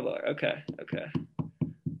not a Pro Bowler. Okay.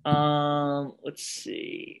 Let's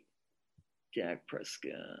see. Dak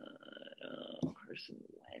Prescott. Carson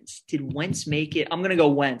Wentz. Did Wentz make it? I'm going to go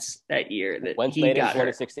Wentz that year. Wentz made it in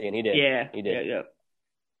 2016. He did. Yeah. He did. Yeah.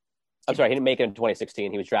 I'm sorry, he didn't make it in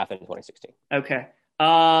 2016. He was drafted in 2016. Okay.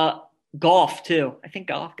 Golf, too. I think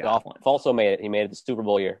Golf got one. Also made it. He made it the Super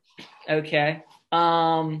Bowl year. Okay.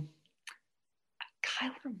 Kyler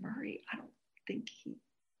Murray, I don't think he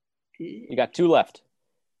did. You got 2 left.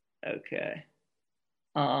 Okay.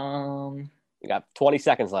 You got 20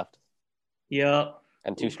 seconds left. Yep.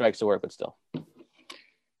 And 2 strikes to work, but still.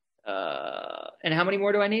 And how many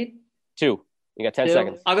more do I need? 2. You got 10 2.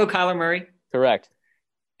 seconds. I'll go Kyler Murray. Correct.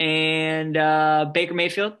 And Baker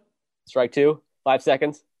Mayfield. Strike 2. 5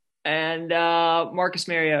 seconds. And Marcus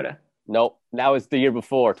Mariota. Nope. That was the year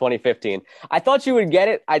before, 2015. I thought you would get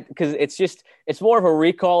it because it's more of a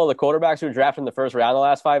recall of the quarterbacks who were drafted in the first round the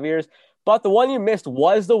last 5 years. But the one you missed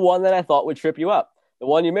was the one that I thought would trip you up. The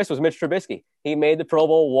one you missed was Mitch Trubisky. He made the Pro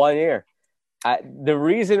Bowl 1 year. The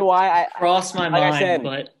reason why I crossed my mind,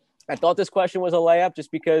 but I thought this question was a layup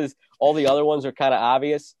just because all the other ones are kind of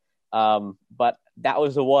obvious. But that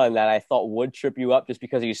was the one that I thought would trip you up just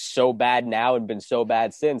because he's so bad now and been so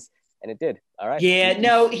bad since. And it did. All right. Yeah,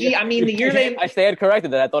 no, the year I stand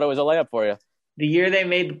corrected that I thought it was a layup for you. The year they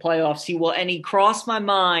made the playoffs, and he crossed my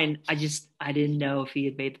mind. I didn't know if he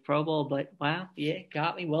had made the Pro Bowl, but wow, yeah,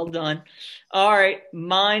 got me. Well done. All right,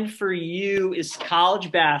 mine for you is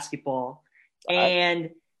college basketball.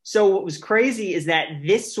 And so what was crazy is that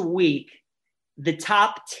this week, the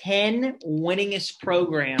top 10 winningest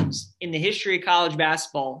programs in the history of college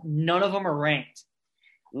basketball, none of them are ranked.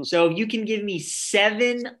 So if you can give me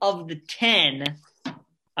 7 of the 10,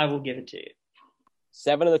 I will give it to you.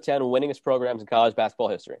 7 of the 10 winningest programs in college basketball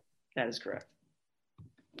history. That is correct.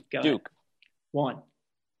 Go Duke. ahead. 1.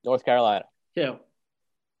 North Carolina. 2.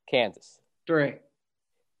 Kansas. 3.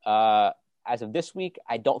 As of this week,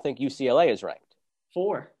 I don't think UCLA is ranked.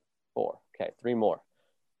 4. Okay, 3 more.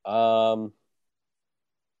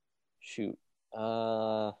 Shoot.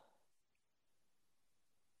 Let's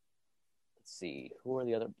see. Who are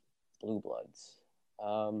the other Blue Bloods?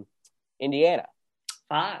 Indiana.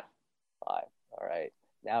 5. All right.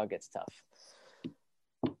 Now it gets tough.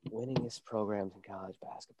 Winningest programs in college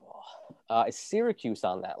basketball. Is Syracuse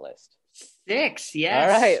on that list? 6, yes.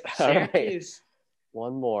 All right. Syracuse.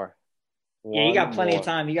 One more. Yeah, you got plenty of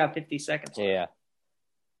time. You got 50 seconds. Yeah.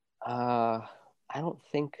 I don't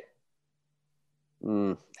think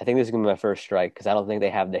I think this is going to be my first strike because I don't think they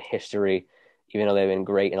have the history, even though they've been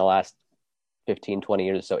great in the last 15, 20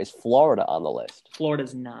 years or so. Is Florida on the list?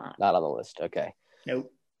 Florida's not. Not on the list. Okay.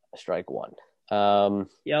 Nope. Strike 1.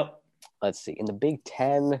 Yep. Let's see. In the Big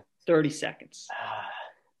Ten. 30 seconds.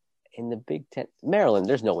 In the Big Ten. Maryland.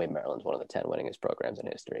 There's no way Maryland's one of the 10 winningest programs in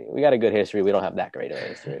history. We got a good history. We don't have that great of a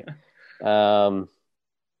history.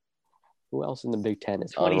 Who else in the Big Ten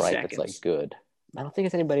is on right that's like good? I don't think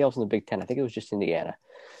it's anybody else in the Big Ten. I think it was just Indiana.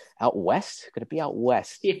 Out west? Could it be out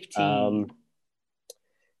west? 15.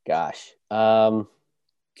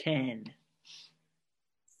 10.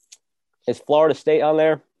 Is Florida State on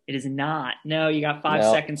there? It is not. No, you got 5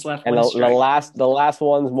 seconds left. And the last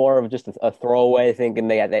one's more of just a throwaway, thinking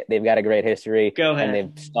they've got a great history. Go ahead. And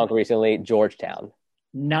they've stunk recently. Georgetown.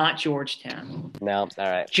 Not Georgetown. No. All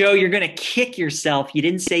right. Joe, you're going to kick yourself. You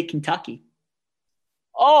didn't say Kentucky.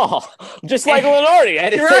 Oh, just like Lenardi. I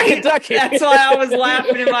didn't say Kentucky. That's why I was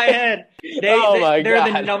laughing in my head. They're God.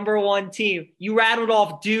 the number 1 team. You rattled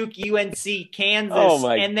off Duke, UNC, Kansas,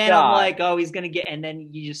 and then God. I'm like, oh, he's going to get – and then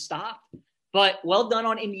you just stopped. But well done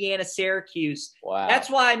on Indiana, Syracuse. Wow. That's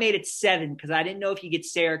why I made it 7 because I didn't know if you get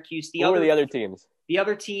Syracuse. Who were the other teams? The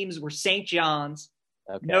other teams were St. John's,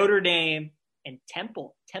 Notre Dame, and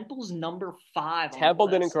Temple. Temple's number 5. Temple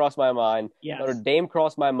didn't cross my mind. Yes. Notre Dame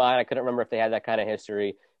crossed my mind. I couldn't remember if they had that kind of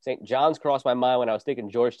history. St. John's crossed my mind when I was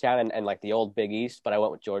thinking Georgetown and like the old Big East, but I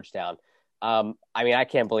went with Georgetown. I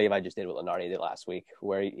can't believe I just did what Lenardi did last week,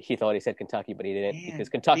 where he thought he said Kentucky, but he didn't, because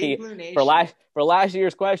Kentucky for last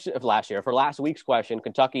week's question,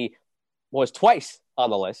 Kentucky was twice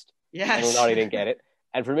on the list. Yes, and Lenardi didn't get it.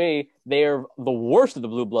 And for me, they're the worst of the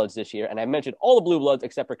Blue Bloods this year, and I mentioned all the Blue Bloods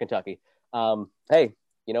except for Kentucky. Hey,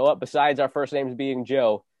 you know what? Besides our first names being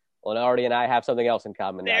Joe, Lenardi and I have something else in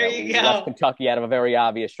common. There you go. Left Kentucky out of a very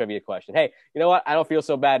obvious trivia question. Hey, you know what? I don't feel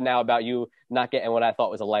so bad now about you not getting what I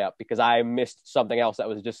thought was a layup because I missed something else that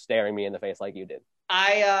was just staring me in the face like you did.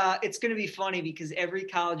 It's going to be funny because every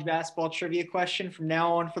college basketball trivia question from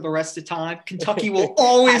now on for the rest of time, Kentucky will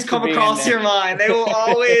always come across your mind. They will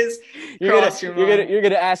always cross your mind. You're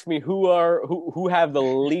going to ask me who have the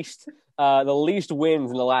least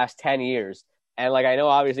wins in the last 10 years. And I know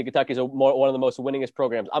obviously Kentucky is one of the most winningest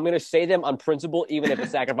programs. I'm going to say them on principle, even if it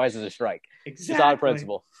sacrifices a strike. Exactly. Just on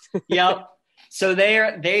principle. Yep. So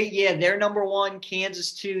they're number 1,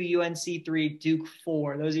 Kansas 2, UNC 3, Duke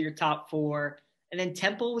 4. Those are your top 4. And then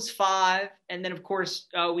Temple was 5. And then, of course,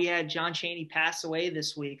 we had John Chaney pass away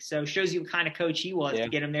this week. So it shows you what kind of coach he was to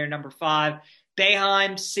get him there, number 5.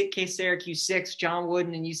 Boeheim, Syracuse 6, John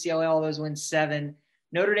Wooden and UCLA, all those wins 7.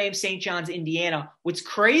 Notre Dame, St. John's, Indiana. What's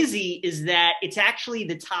crazy is that it's actually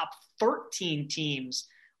the top 13 teams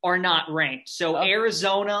are not ranked. So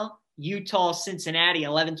Arizona, Utah, Cincinnati,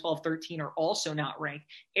 11, 12, 13 are also not ranked.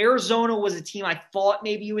 Arizona was a team I thought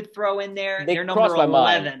maybe you would throw in there. They're number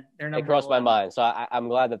 11. They crossed my mind. So I'm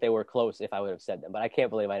glad that they were close if I would have said them. But I can't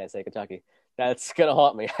believe I didn't say Kentucky. That's going to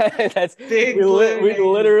haunt me. We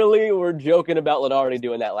literally were joking about Lenardi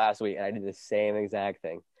doing that last week, and I did the same exact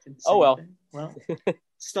thing. Oh, well. Well,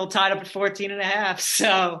 still tied up at 14.5.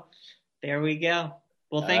 So there we go.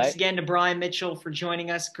 Well, thanks again to Brian Mitchell for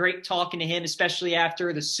joining us. Great talking to him, especially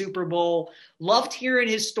after the Super Bowl. Loved hearing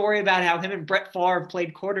his story about how him and Brett Favre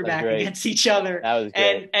played quarterback against each other. That was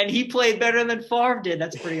great. And he played better than Favre did.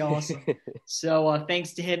 That's pretty awesome. So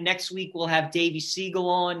thanks to him. Next week, we'll have Davey Siegel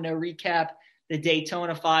on to recap the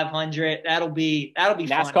Daytona 500. That'll be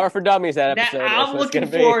NASCAR fun. for Dummies, that episode. I'm looking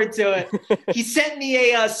forward to it. He sent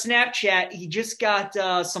me a Snapchat. He just got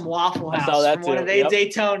some Waffle House from one of the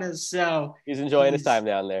Daytonas. So he's enjoying his time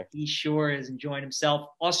down there. He sure is enjoying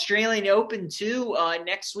himself. Australian Open too.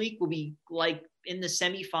 Next week will be like in the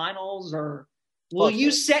semifinals, or will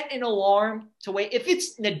you set an alarm to wait? If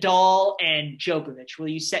it's Nadal and Djokovic, will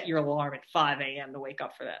you set your alarm at 5 a.m. to wake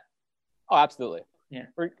up for that? Oh, absolutely. Yeah.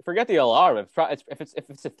 Forget the alarm. If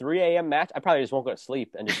it's a 3 a.m. match, I probably just won't go to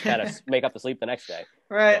sleep and just kind of make up the sleep the next day.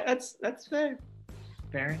 Right. So. That's fair.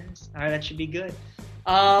 Very nice. All right. That should be good.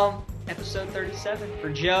 Episode 37 for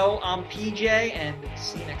Joe. I'm PJ, and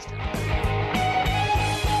see you next time.